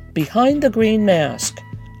show, Behind the Green Mask.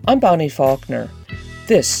 I'm Bonnie Faulkner.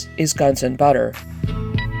 This is Guns and Butter.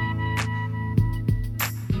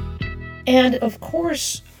 And of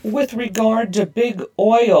course, with regard to big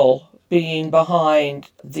oil being behind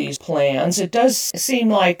these plans, it does seem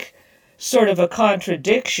like sort of a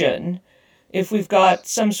contradiction if we've got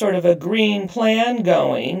some sort of a green plan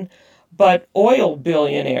going, but oil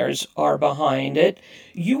billionaires are behind it.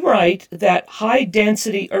 You write that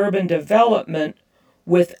high-density urban development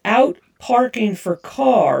without parking for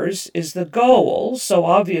cars is the goal, so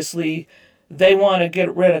obviously they want to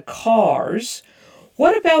get rid of cars.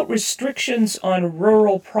 What about restrictions on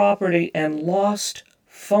rural property and lost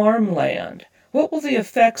farmland? What will the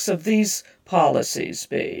effects of these policies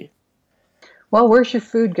be? Well, where's your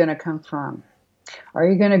food going to come from? Are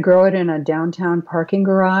you going to grow it in a downtown parking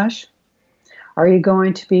garage? Are you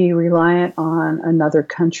going to be reliant on another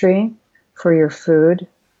country for your food,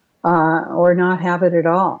 or not have it at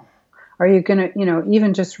all? Are you going to,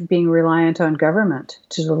 even just being reliant on government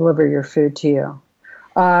to deliver your food to you?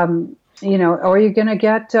 Are you going to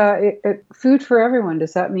get food for everyone?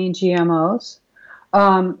 Does that mean GMOs?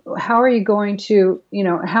 How are you going to,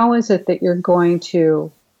 how is it that you're going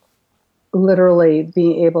to literally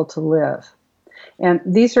be able to live? And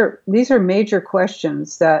these are major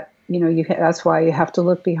questions that, that's why you have to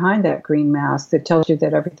look behind that green mask that tells you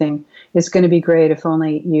that everything is going to be great if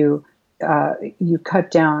only you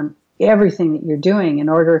cut down everything that you're doing in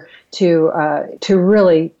order to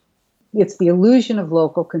really. It's the illusion of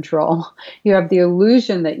local control. You have the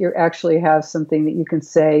illusion that you actually have something that you can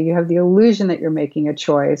say. You have the illusion that you're making a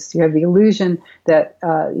choice. You have the illusion that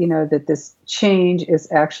that this change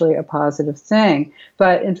is actually a positive thing.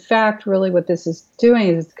 But in fact, really, what this is doing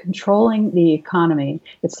is controlling the economy.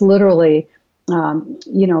 It's literally,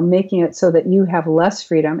 making it so that you have less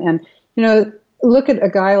freedom. And look at a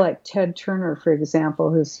guy like Ted Turner, for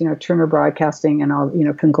example, who's Turner Broadcasting and all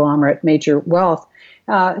conglomerate, major wealth.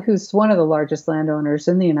 Who's one of the largest landowners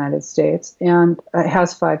in the United States and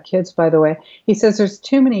has 5 kids, by the way. He says there's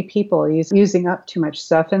too many people using up too much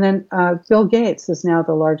stuff. And then Bill Gates is now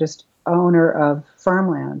the largest owner of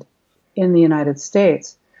farmland in the United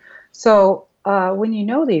States. So when you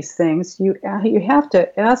know these things, you have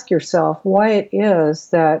to ask yourself why it is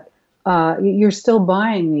that you're still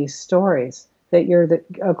buying these stories, that you're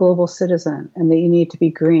a global citizen and that you need to be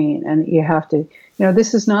green and that you have to,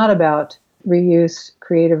 this is not about reuse,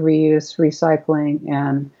 creative reuse, recycling,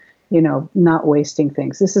 and, not wasting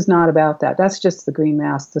things. This is not about that. That's just the green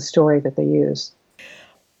mask, the story that they use.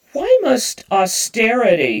 Why must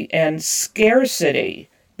austerity and scarcity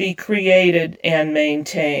be created and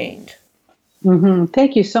maintained? Mm-hmm.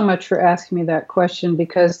 Thank you so much for asking me that question,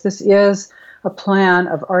 because this is a plan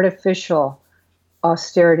of artificial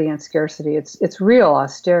austerity and scarcity. It's real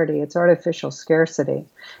austerity. It's artificial scarcity,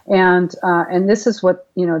 and this is what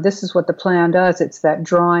the plan does. It's that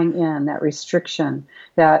drawing in, that restriction,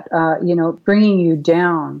 that bringing you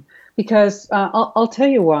down. Because I'll tell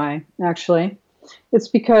you why. Actually, it's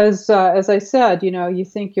because as I said, you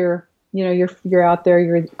think you're out there,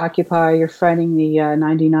 you're Occupy, you're fighting the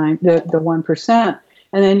 99, the 1%,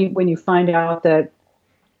 and then when you find out that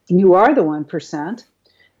you are the 1%.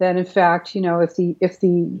 That in fact, if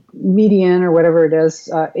the median or whatever it is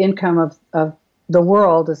income of the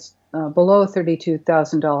world is below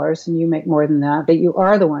 $32,000 and you make more than that, but you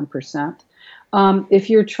are the 1%. If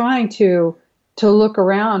you're trying to look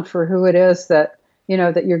around for who it is that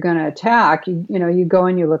that you're going to attack, you go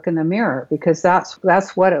and you look in the mirror, because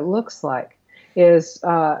that's what it looks like. Is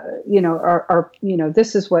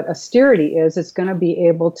this is what austerity is. It's going to be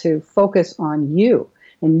able to focus on you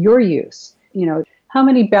and your use. How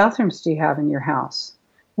many bathrooms do you have in your house?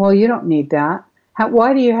 Well, you don't need that.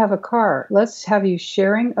 Why do you have a car? Let's have you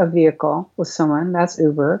sharing a vehicle with someone. That's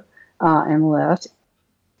Uber and Lyft.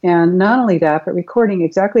 And not only that, but recording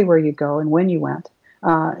exactly where you go and when you went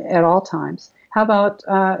at all times. How about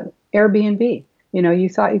Airbnb? You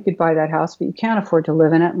thought you could buy that house, but you can't afford to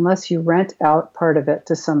live in it unless you rent out part of it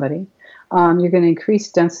to somebody. You're going to increase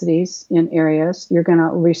densities in areas. You're going to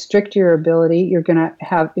restrict your ability. You're going to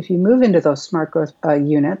have, if you move into those smart growth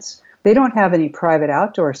units, they don't have any private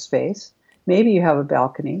outdoor space. Maybe you have a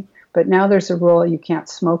balcony, but now there's a rule: you can't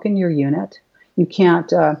smoke in your unit. You can't,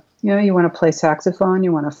 you want to play saxophone,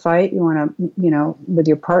 you want to fight, you want to, with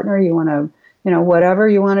your partner, you want to, whatever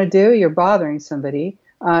you want to do, you're bothering somebody.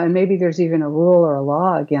 And maybe there's even a rule or a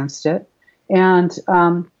law against it. And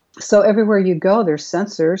so everywhere you go, there's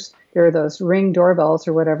sensors. There are those Ring doorbells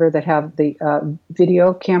or whatever that have the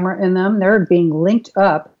video camera in them. They're being linked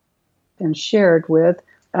up and shared with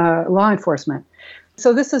law enforcement.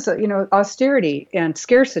 So this is, austerity and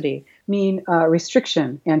scarcity mean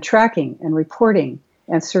restriction and tracking and reporting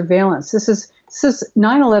and surveillance. This is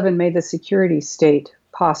 9/11 made the security state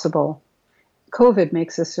possible. COVID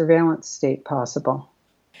makes a surveillance state possible.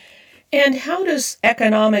 And how does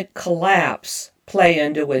economic collapse play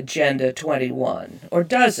into Agenda 21, or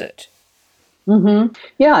does it? Mm-hmm.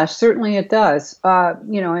 Yeah, certainly it does.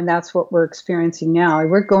 And that's what we're experiencing now.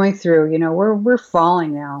 We're going through, we're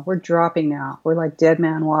falling now. We're dropping now. We're like dead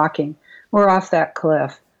man walking. We're off that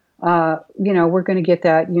cliff. We're going to get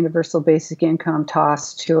that universal basic income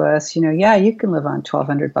tossed to us. Yeah, you can live on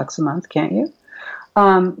 $1,200 a month, can't you?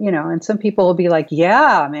 And some people will be like,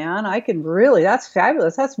 yeah, man, I can really, that's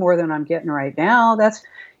fabulous. That's more than I'm getting right now. That's,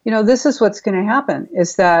 this is what's going to happen,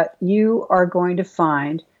 is that you are going to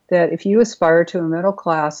find that if you aspire to a middle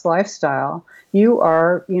class lifestyle, you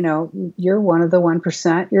are, you're one of the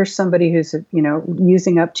 1%. You're somebody who's,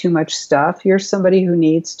 using up too much stuff. You're somebody who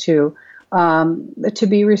needs to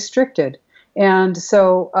be restricted. And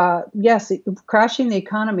so, yes, crashing the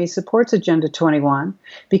economy supports Agenda 21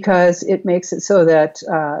 because it makes it so that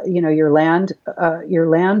your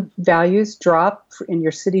land values drop in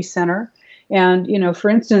your city center. And for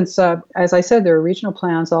instance, as I said, there are regional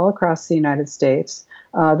plans all across the United States.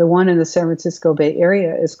 The one in the San Francisco Bay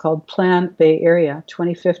Area is called Plan Bay Area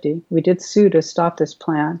 2050. We did sue to stop this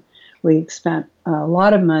plan. We spent a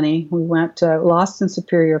lot of money. We went lost in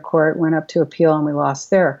Superior Court, went up to appeal, and we lost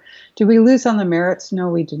there. Did we lose on the merits? No,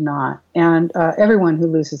 we did not. And everyone who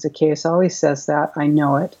loses a case always says that. I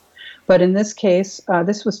know it. But in this case,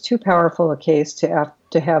 this was too powerful a case to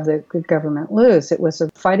have the government lose. It was a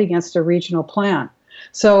fight against a regional plan.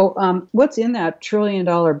 So what's in that $1 trillion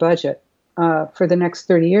budget for the next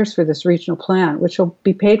 30 years for this regional plan, which will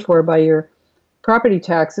be paid for by your property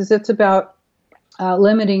taxes? It's about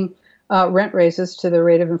limiting rent raises to the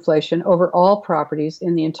rate of inflation over all properties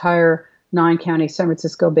in the entire 9-county San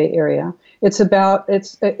Francisco Bay Area. It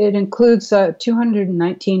includes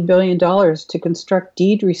 $219 billion to construct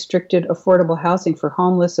deed-restricted affordable housing for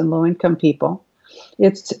homeless and low-income people.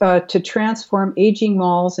 It's to transform aging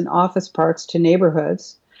malls and office parks to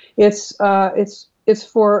neighborhoods. It's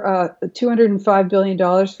for $205 billion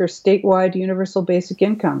for statewide universal basic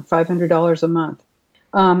income, $500 a month.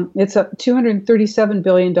 It's $237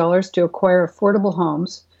 billion to acquire affordable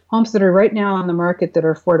homes that are right now on the market that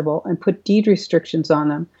are affordable, and put deed restrictions on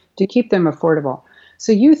them to keep them affordable.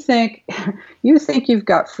 So you think you've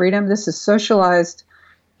got freedom. This is socialized.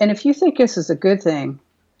 And if you think this is a good thing,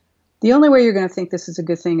 the only way you're going to think this is a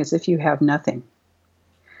good thing is if you have nothing.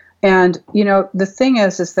 And, the thing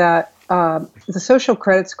is that the social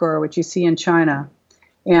credit score, which you see in China,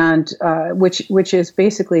 and which is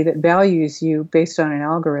basically that values you based on an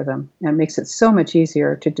algorithm and makes it so much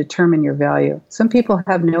easier to determine your value. Some people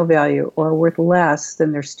have no value or are worth less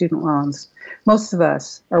than their student loans. Most of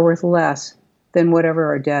us are worth less than whatever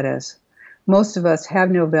our debt is. Most of us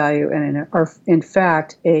have no value and are, in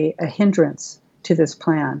fact, a hindrance to this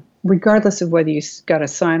plan, regardless of whether you got a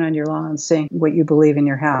sign on your lawn saying what you believe in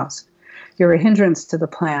your house. You're a hindrance to the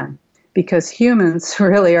plan, because humans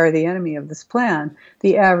really are the enemy of this plan,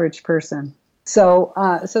 the average person. So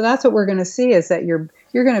that's what we're going to see, is that you're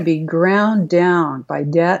going to be ground down by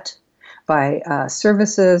debt, by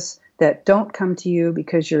services that don't come to you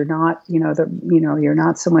because you're not, you're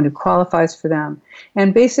not someone who qualifies for them.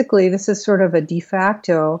 And basically, this is sort of a de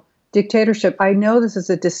facto dictatorship. I know this is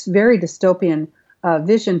a very dystopian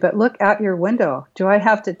vision, but look out your window. Do I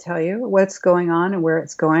have to tell you what's going on and where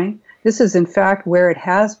it's going? This is, in fact, where it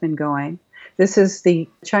has been going. This is the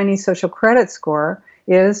Chinese social credit score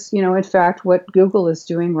is, in fact, what Google is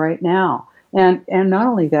doing right now. And not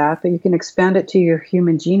only that, but you can expand it to your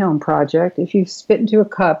Human Genome Project. If you spit into a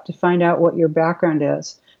cup to find out what your background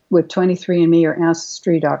is with 23andMe or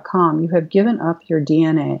Ancestry.com, you have given up your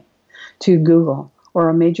DNA to Google or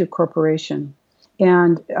a major corporation.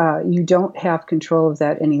 And you don't have control of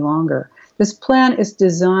that any longer. This plan is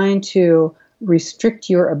designed to restrict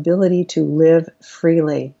your ability to live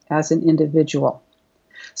freely as an individual.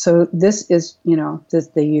 So this is,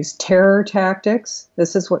 they use terror tactics.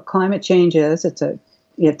 This is what climate change is.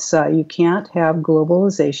 You can't have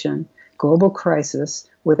globalization, global crisis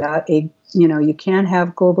without you can't have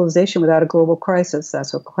globalization without a global crisis.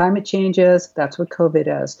 That's what climate change is. That's what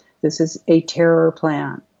COVID is. This is a terror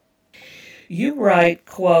plan. You write,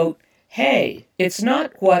 quote, "Hey, it's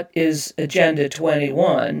not what is Agenda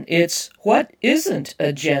 21, it's what isn't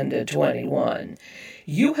Agenda 21.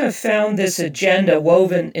 You have found this agenda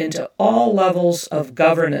woven into all levels of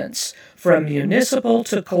governance, from municipal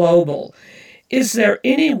to global. Is there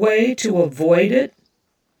any way to avoid it?"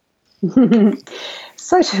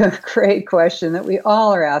 Such a great question that we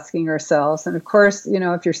all are asking ourselves. And of course,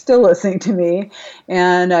 if you're still listening to me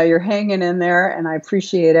and you're hanging in there, and I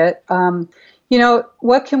appreciate it,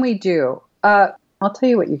 what can we do? I'll tell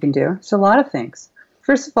you what you can do. It's a lot of things.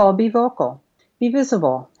 First of all, be vocal, be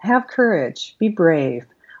visible, have courage, be brave.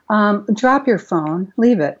 Drop your phone,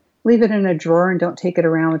 leave it in a drawer and don't take it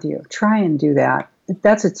around with you. Try and do that.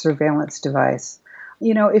 That's a surveillance device.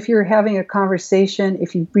 If you're having a conversation,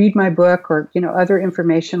 if you read my book or, other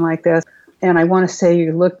information like this, and I want to say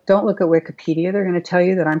don't look at Wikipedia. They're going to tell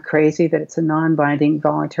you that I'm crazy, that it's a non-binding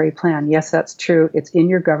voluntary plan. Yes, that's true. It's in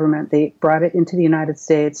your government. They brought it into the United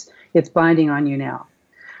States. It's binding on you now.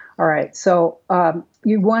 All right. So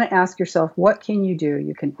you want to ask yourself, what can you do?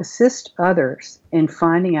 You can assist others in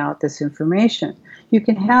finding out this information. You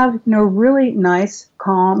can have, really nice,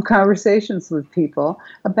 calm conversations with people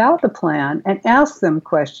about the plan and ask them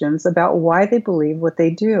questions about why they believe what they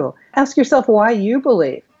do. Ask yourself why you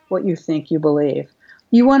believe what you think you believe.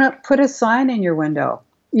 You want to put a sign in your window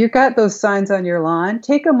you've got those signs on your lawn.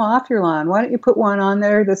 Take them off your lawn. Why don't you put one on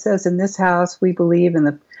there that says, in this house, we believe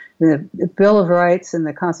in the Bill of Rights and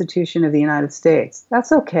the Constitution of the United States.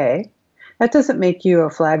 That's okay. That doesn't make you a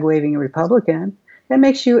flag-waving Republican. That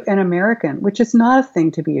makes you an American, which is not a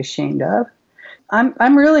thing to be ashamed of.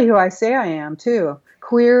 I'm really who I say I am, too.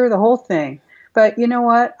 Queer, the whole thing. But you know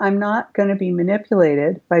what? I'm not going to be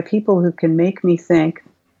manipulated by people who can make me think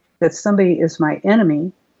that somebody is my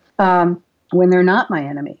enemy when they're not my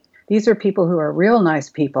enemy. These are people who are real nice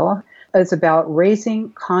people. It's about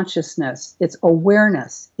raising consciousness. It's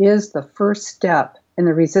awareness is the first step in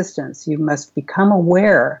the resistance. You must become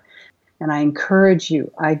aware. And I encourage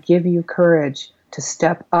you, I give you courage to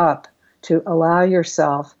step up, to allow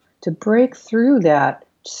yourself to break through that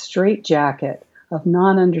straitjacket of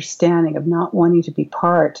non-understanding, of not wanting to be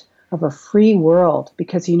part of a free world.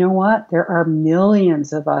 Because you know what? There are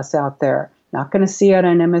millions of us out there. Not going to see it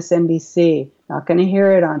on MSNBC, not going to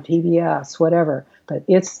hear it on PBS, whatever. But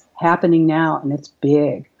it's happening now, and it's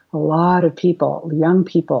big. A lot of people, young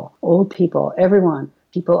people, old people, everyone,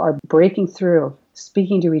 people are breaking through,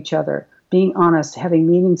 speaking to each other, being honest,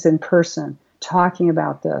 having meetings in person, talking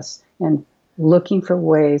about this, and looking for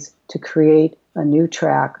ways to create a new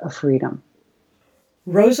track of freedom.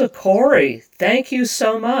 Rosa Koire, thank you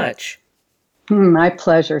so much. My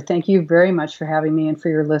pleasure. Thank you very much for having me and for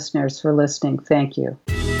your listeners for listening. Thank you.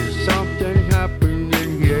 There's something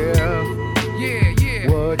happening here. Yeah, yeah.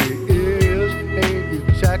 What it is ain't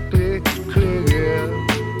exactly clear.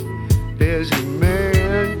 There's a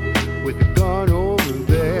man with a gun over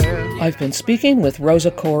there. I've been speaking with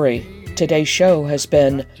Rosa Koire. Today's show has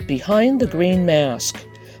been Behind the Green Mask.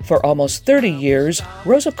 For almost 30 years,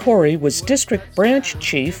 Rosa Koire was District Branch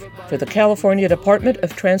Chief for the California Department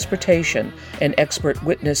of Transportation, an expert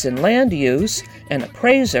witness in land use, an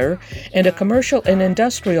appraiser, and a commercial and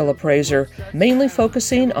industrial appraiser, mainly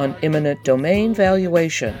focusing on eminent domain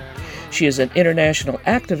valuation. She is an international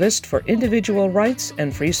activist for individual rights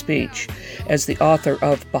and free speech. As the author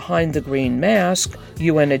of Behind the Green Mask,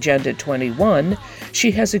 UN Agenda 21,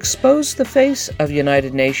 she has exposed the face of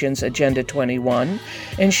United Nations Agenda 21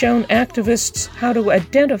 and shown activists how to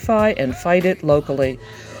identify and fight it locally.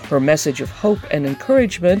 Her message of hope and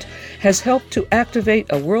encouragement has helped to activate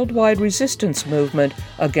a worldwide resistance movement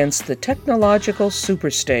against the technological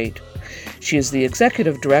superstate. She is the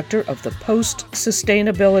executive director of the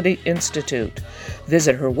Post-Sustainability Institute.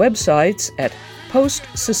 Visit her websites at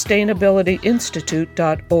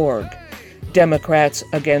postsustainabilityinstitute.org,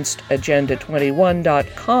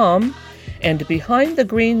 DemocratsAgainstAgenda21.com, and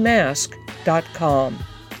BehindTheGreenMask.com.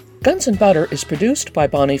 Guns and Butter is produced by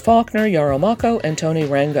Bonnie Faulkner, Yaromako, and Tony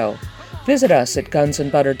Rango. Visit us at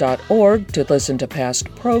gunsandbutter.org to listen to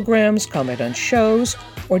past programs, comment on shows,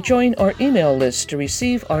 or join our email list to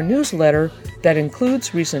receive our newsletter that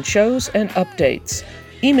includes recent shows and updates.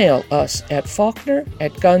 Email us at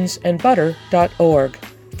faulkner@gunsandbutter.org.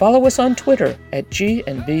 Follow us on Twitter at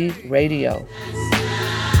G&B Radio.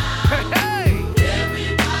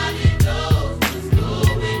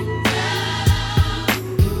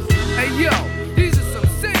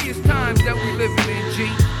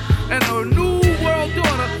 And a new world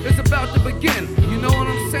order is about to begin. You know what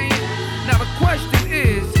I'm saying? Now the question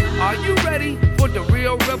is, are you ready for the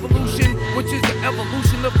real revolution, which is the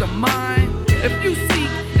evolution of the mind? If you seek,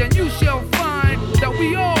 then you shall find that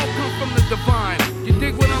we all come from the divine. You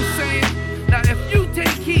dig what I'm saying? Now if you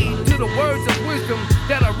take heed to the words of wisdom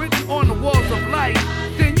that are written on the walls of life,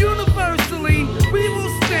 then universally we will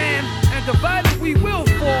stand, and divided we will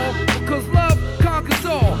fall, because love conquers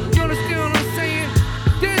all. You understand what I'm saying?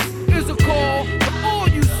 This is a call for all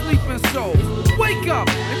you sleeping souls. Wake up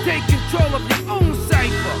and take control of your own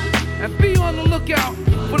cipher, and be on the lookout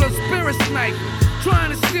for the spirit snipers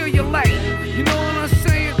trying to steal your light. You know what I'm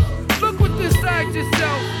saying? Look within inside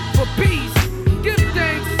yourself for peace. Give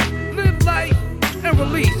thanks, live life, and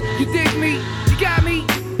release. You dig me?